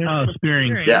that what you said? Oh,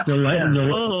 spearing. Yeah. The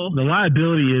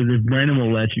liability is if Brandon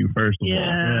will let you, first of all.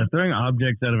 Yeah, throwing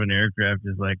objects out of an aircraft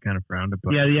is like kind of frowned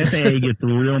upon. Yeah, the FAA gets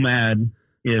real mad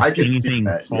if anything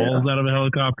falls out of a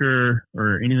helicopter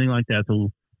or anything like that.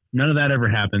 So none of that ever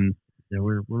happens. Yeah,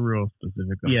 we're real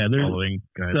specific on following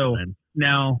guidelines. So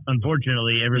now,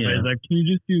 unfortunately, everybody's like, can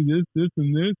you just do this, this,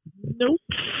 and this? Nope.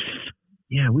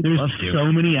 Yeah, there's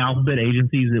so many alphabet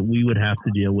agencies that we would have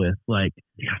to deal with. Like,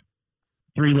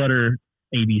 3-letter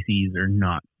ABCs are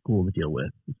not cool to deal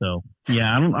with. So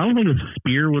yeah, I don't think a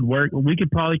spear would work. We could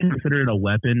probably consider it a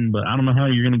weapon, but I don't know how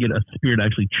you're going to get a spear to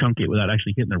actually chunk it without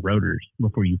actually hitting the rotors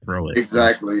before you throw it.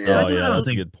 Exactly. Yeah. Oh yeah, that's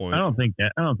a good point. I don't think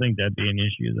that'd be an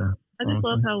issue though. I just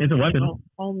love how it's a weapon.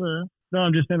 all the. No,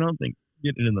 I'm just saying I don't think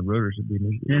getting it in the rotors would be an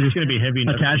issue. Yeah, it's going to be heavy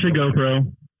enough. Attach a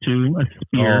GoPro to a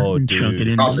spear and chunk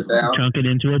it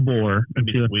into a bore.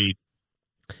 Sweet.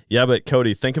 Yeah, but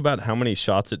Cody, think about how many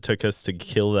shots it took us to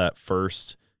kill that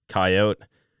first coyote,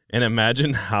 and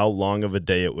imagine how long of a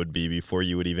day it would be before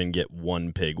you would even get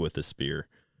one pig with a spear.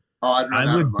 Oh, I'd run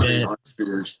out of money on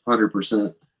spears,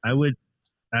 100%. I would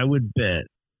bet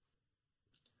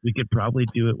we could probably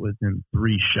do it within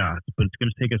 3 shots, but it's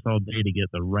going to take us all day to get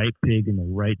the right pig in the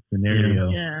right scenario.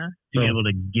 Yeah. To be able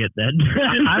to get that.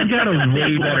 I've got a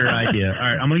way better idea. All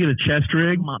right, I'm going to get a chest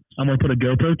rig. I'm going to put a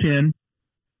GoPro 10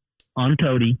 on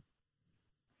Cody,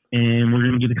 and we're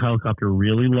going to get the helicopter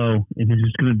really low, and he's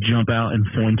just going to jump out and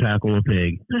phone tackle a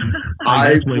pig.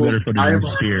 That's way better footage than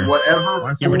a spear. Whatever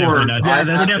We're definitely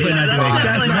not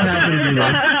doing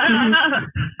that.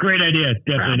 Great idea.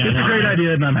 Definitely not. It's a great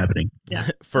idea. Not happening. Yeah.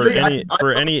 For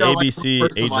any ABC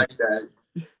agent. Like that.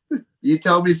 You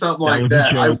tell me something like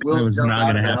that, I will jump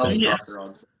out of the helicopter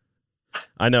on.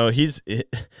 I know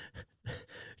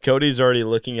Cody's already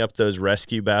looking up those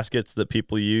rescue baskets that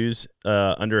people use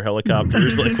under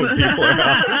helicopters, like when people are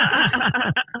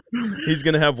out. He's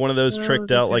gonna have one of those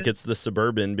tricked out like it's the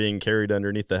Suburban being carried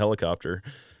underneath the helicopter.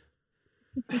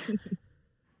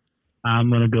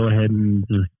 I'm going to go ahead and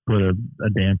just put a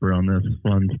damper on this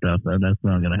fun stuff. That's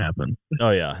not going to happen. Oh,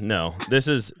 yeah. No. This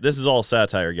is all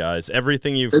satire, guys.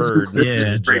 Everything you've heard is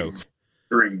a joke.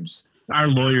 Dreams. Our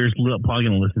lawyer's probably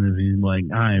going to listen to this. He's like,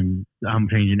 I'm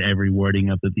changing every wording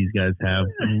up that these guys have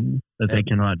that they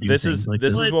cannot do. This is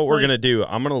what we're going to do.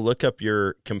 I'm going to look up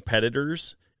your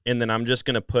competitors, and then I'm just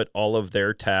going to put all of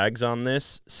their tags on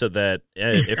this so that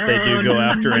if they do go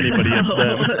after anybody, it's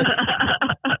them.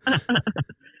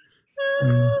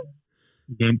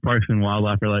 Game Parks and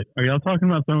Wildlife are like, are y'all talking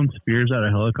about throwing spears out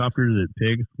of helicopters at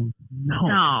pigs?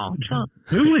 No.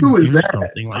 Who is that?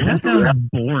 Something like that sounds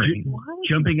boring. What?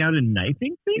 Jumping out and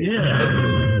knifing things? Yeah.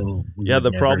 Yeah,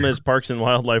 the problem is Parks and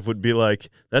Wildlife would be like,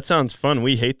 that sounds fun.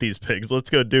 We hate these pigs.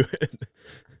 Let's go do it.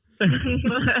 I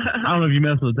don't know if you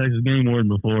messed with the Texas Game Warden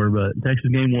before, but Texas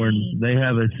Game Wardens, they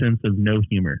have a sense of no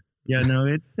humor. Yeah, no,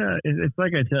 it's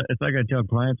like I tell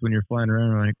clients when you're flying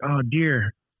around, like, oh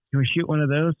dear, can we shoot one of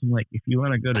those? I'm like, if you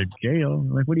want to go to jail,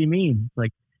 I'm like, what do you mean? It's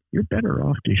like, you're better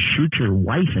off to shoot your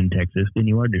wife in Texas than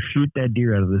you are to shoot that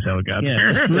deer out of this helicopter.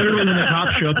 Yeah. Literally, when the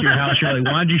cops show up to your house, you're like,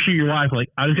 why'd you shoot your wife? Like,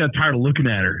 I just got tired of looking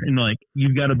at her. And like,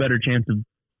 you've got a better chance of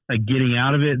like getting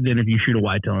out of it than if you shoot a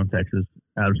whitetail in Texas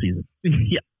out of season.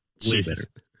 Yeah, way better.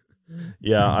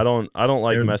 Yeah, I don't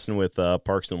like messing with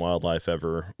Parks and Wildlife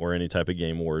ever or any type of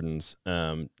game wardens.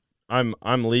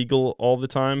 I'm legal all the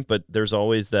time, but there's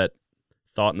always that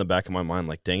thought in the back of my mind,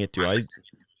 like, dang it,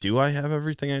 do I have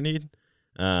everything I need?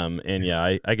 And yeah,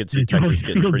 I could see Texas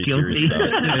getting pretty serious about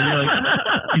it.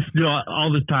 You spend all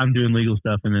this time doing legal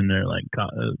stuff, and then they're like,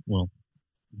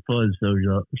 Fuzz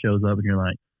shows up, and you're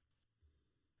like,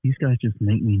 these guys just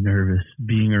make me nervous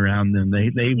being around them.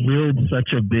 They wield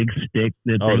such a big stick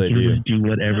that they can just do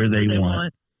whatever they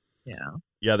want. Yeah.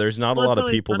 Yeah, there's not a lot of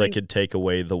people that could take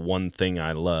away the one thing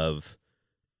I love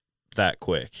that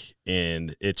quick,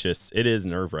 and it is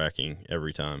nerve-wracking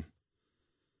every time.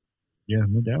 Yeah,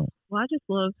 no doubt. Well, I just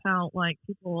love how like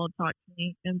people will talk to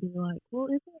me and be like, "Well,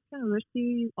 isn't it kind of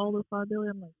risky, all this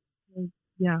liability?" I'm like, well,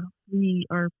 "Yeah, we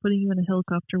are putting you in a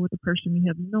helicopter with a person you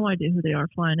have no idea who they are,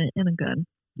 flying it in a gun,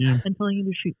 and telling you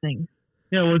to shoot things."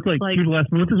 Yeah, well, it's like people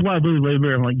ask me, "What's this wild blue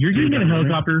labor?" I'm like, "You're getting in a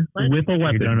helicopter with a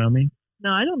weapon." You don't know me? No,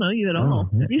 I don't know you at all.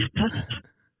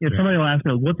 Yeah, somebody will ask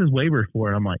me, "What's this waiver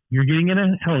for?" I'm like, "You're getting in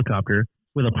a helicopter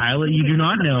with a pilot you do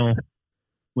not know,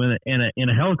 in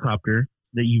a helicopter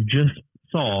that you just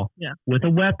saw with a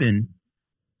weapon.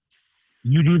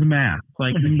 You do the math.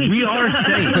 Like, we are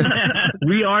safe.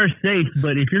 We are safe,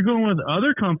 but if you're going with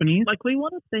other companies, like, we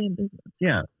want to stay in business.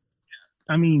 Yeah,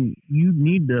 I mean, you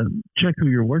need to check who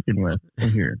you're working with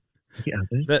here." Yeah,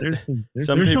 there's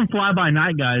some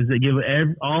fly-by-night guys that give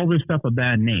all this stuff a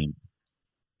bad name.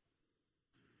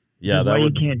 Yeah, you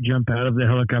can't jump out of the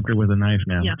helicopter with a knife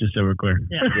now, just so we're clear.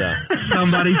 Yeah.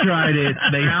 Somebody tried it.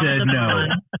 They said no.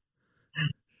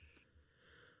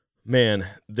 Man,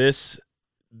 this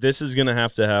is going to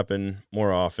have to happen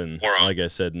more often. Like I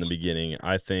said in the beginning,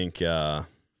 I think it's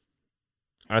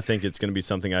going to be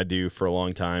something I do for a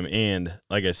long time. And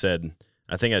like I said,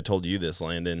 I think I told you this,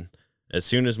 Landon, as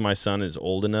soon as my son is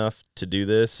old enough to do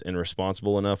this and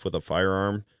responsible enough with a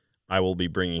firearm, I will be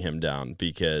bringing him down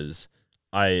because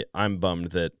I'm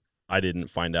bummed that I didn't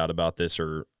find out about this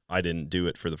or I didn't do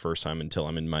it for the first time until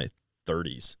I'm in my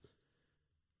 30s.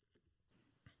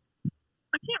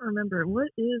 I can't remember. What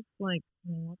is, like,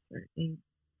 what's their age?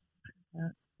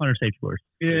 Hunter safety course.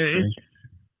 Yeah,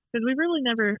 Because we really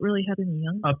never really had any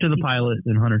young up to the people. pilot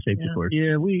and hunter safety Yeah. course.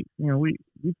 Yeah, we've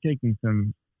taken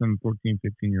some 14,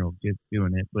 15-year-old kids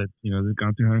doing it, but they've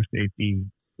gone through hunter safety.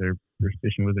 They're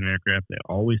fishing with an aircraft. They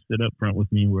always sit up front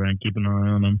with me where I keep an eye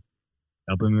on them,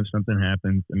 help them if something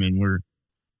happens. The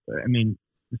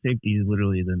safety is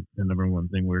literally the number one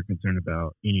thing we're concerned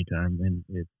about anytime, and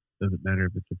it doesn't matter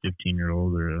if it's a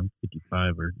 15-year-old or a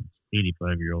 55 or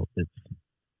 85-year-old.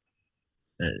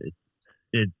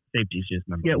 Safety is just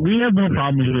number one. Yeah, we have more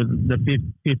problems with the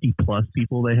 50 plus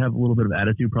people. They have a little bit of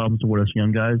attitude problems toward us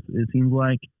young guys. It seems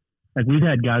like we've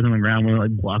had guys on the ground where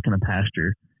like blocking a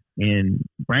pasture, and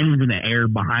Brandon's in the air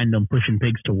behind them pushing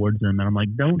pigs towards them, and I'm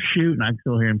like, don't shoot, and I can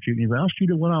still hear him shooting. He's like, I'll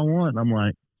shoot at what I want. And I'm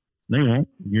like, they won't.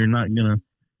 You're not gonna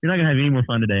have any more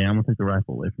fun today. I'm gonna take the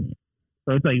rifle away from you.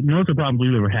 So it's like most of the problems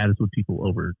we've ever had is with people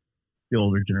over the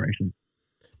older generation.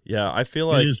 Yeah, I feel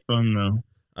like it is fun though.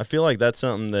 I feel like that's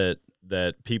something that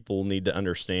people need to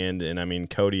understand. And I mean,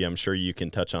 Cody, I'm sure you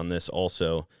can touch on this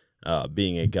also,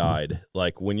 being a guide.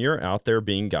 Like when you're out there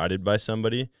being guided by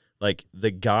somebody, like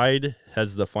the guide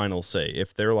has the final say.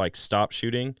 If they're like, stop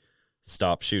shooting,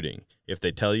 stop shooting. If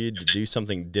they tell you to do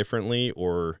something differently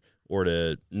or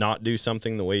to not do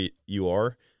something the way you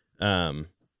are,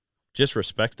 just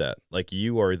respect that. Like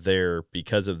you are there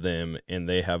because of them and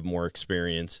they have more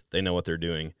experience. They know what they're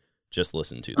doing. Just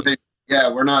listen to them. Yeah,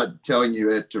 we're not telling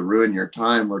you it to ruin your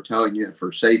time. We're telling you it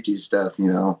for safety stuff,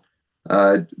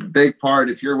 big part,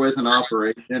 if you're with an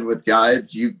operation with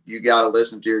guides, you got to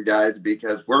listen to your guides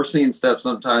because we're seeing stuff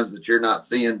sometimes that you're not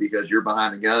seeing because you're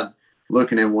behind a gun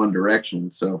looking in one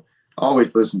direction. So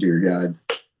always listen to your guide.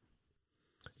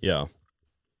 Yeah.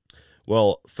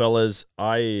 Well, fellas,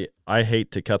 I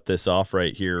hate to cut this off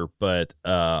right here, but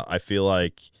I feel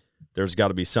like there's got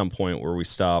to be some point where we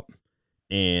stop.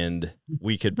 And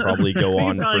we could probably go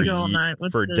on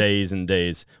for days and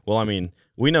days. Well, I mean,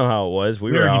 we know how it was.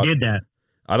 We were out. Did that.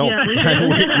 I don't. Yeah, we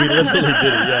literally did it.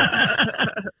 Yeah.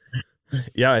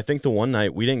 Yeah, I think the one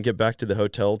night we didn't get back to the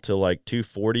hotel till like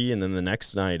 2:40, and then the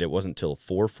next night it wasn't till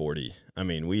 4:40. I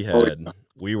mean, we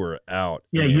were out.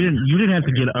 Yeah, you didn't have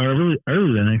to get early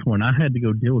the next morning. I had to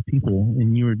go deal with people,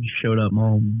 and you just showed up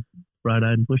all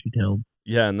bright-eyed and bushy-tailed.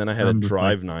 Yeah, and then I had to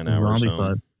drive 9 hours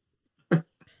home.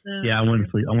 Yeah, I went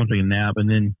to sleep. I went to take a nap, and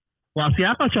then, I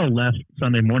thought y'all left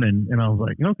Sunday morning, and I was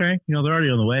like, okay, they're already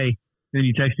on the way. Then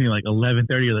you texted me like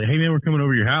 11:30. You're like, hey man, we're coming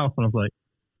over to your house, and I was like,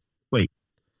 wait,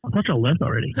 I thought y'all left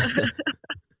already.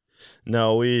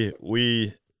 No,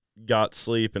 we got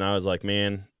sleep, and I was like,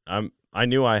 man, I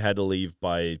knew I had to leave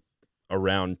by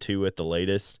around 2 at the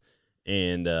latest,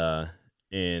 and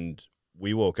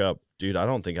we woke up, dude. I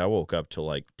don't think I woke up till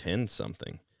like 10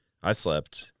 something. I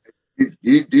slept.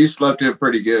 You slept in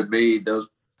pretty good. Those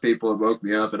people have woke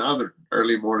me up, and I'm an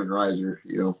early morning riser,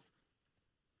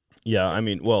 Yeah, I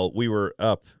mean, well, we were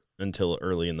up until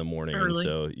early in the morning, and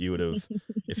so you would have,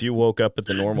 if you woke up at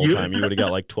the normal time, you would have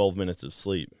got like 12 minutes of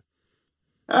sleep.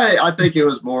 I think it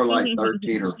was more like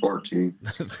 13 or 14.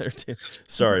 13.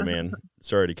 Sorry, man.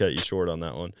 Sorry to cut you short on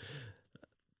that one.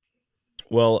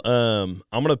 Well, I'm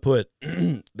going to put,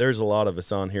 there's a lot of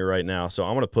us on here right now, so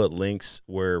I'm going to put links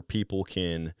where people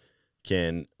can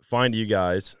find you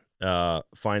guys,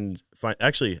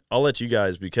 actually, I'll let you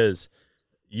guys, because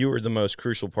you are the most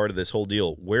crucial part of this whole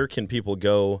deal. Where can people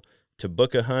go to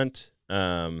book a hunt,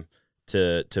 to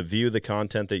view the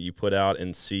content that you put out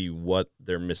and see what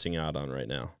they're missing out on right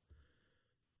now?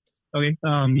 Okay.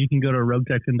 You can go to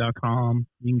roguetexan.com.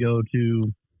 You can go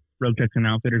to Rogue Texan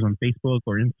Outfitters on Facebook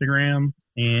or Instagram.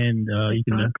 And you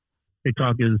can,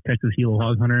 TikTok is Texas Hilo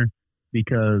Hog Hunter,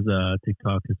 because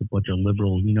TikTok is a bunch of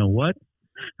liberal,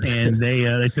 and they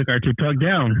took our TikTok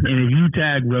down. And if you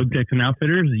tag Rogue Texan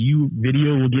Outfitters,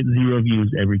 video will get 0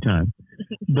 views every time.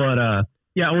 But or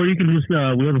you can just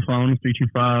we have a phone,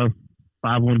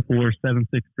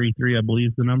 325-514-7633, I believe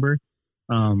is the number.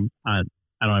 I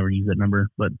don't ever use that number,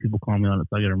 but people call me on it,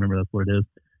 so I got to remember that's what it is.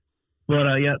 But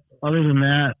other than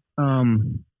that,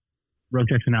 Rogue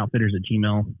Texan Outfitters at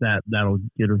Gmail. That'll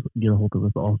get a hold of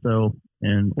us also,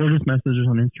 or just message us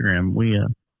on Instagram. We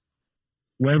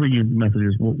wherever you message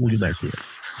us, we'll get back to you.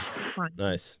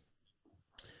 Nice.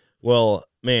 Well,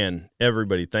 man,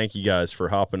 everybody, thank you guys for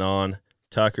hopping on.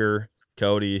 Tucker,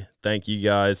 Cody, thank you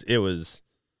guys. It was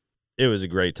a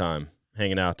great time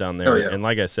hanging out down there. Oh, yeah. And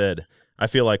like I said, I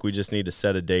feel like we just need to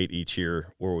set a date each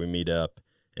year where we meet up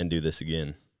and do this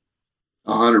again.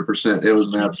 100%. It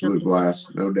was an absolute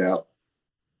blast, no doubt.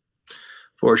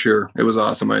 For sure. It was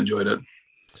awesome. I enjoyed it.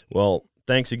 Well,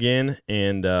 thanks again,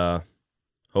 and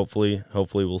hopefully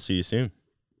we'll see you soon.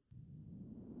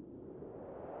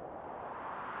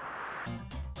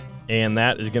 And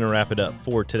that is going to wrap it up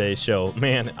for today's show.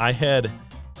 Man, I had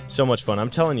so much fun. I'm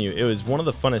telling you, it was one of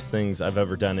the funnest things I've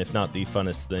ever done, if not the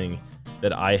funnest thing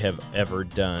that I have ever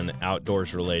done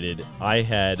outdoors related. I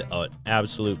had an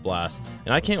absolute blast,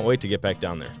 and I can't wait to get back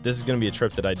down there. This is going to be a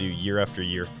trip that I do year after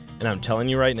year, and I'm telling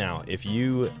you right now, if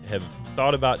you have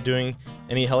thought about doing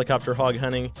any helicopter hog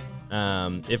hunting,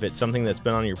 if it's something that's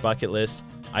been on your bucket list,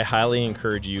 I highly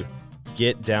encourage you,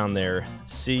 get down there,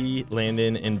 see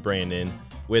Landon and Brandon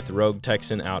with Rogue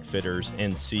Texan Outfitters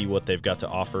and see what they've got to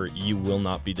offer. You will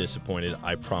not be disappointed.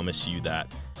 I promise you that.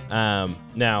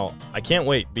 Now, I can't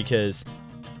wait because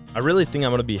I really think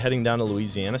I'm going to be heading down to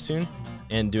Louisiana soon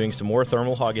and doing some more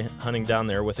thermal hog hunting down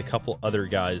there with a couple other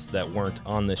guys that weren't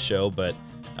on this show, but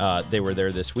they were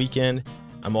there this weekend.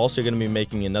 I'm also going to be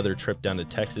making another trip down to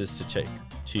Texas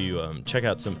to check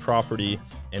out some property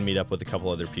and meet up with a couple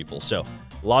other people. So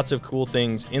lots of cool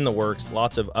things in the works,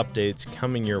 lots of updates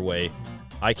coming your way.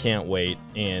 I can't wait.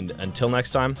 And until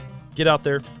next time, get out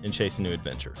there and chase a new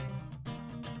adventure.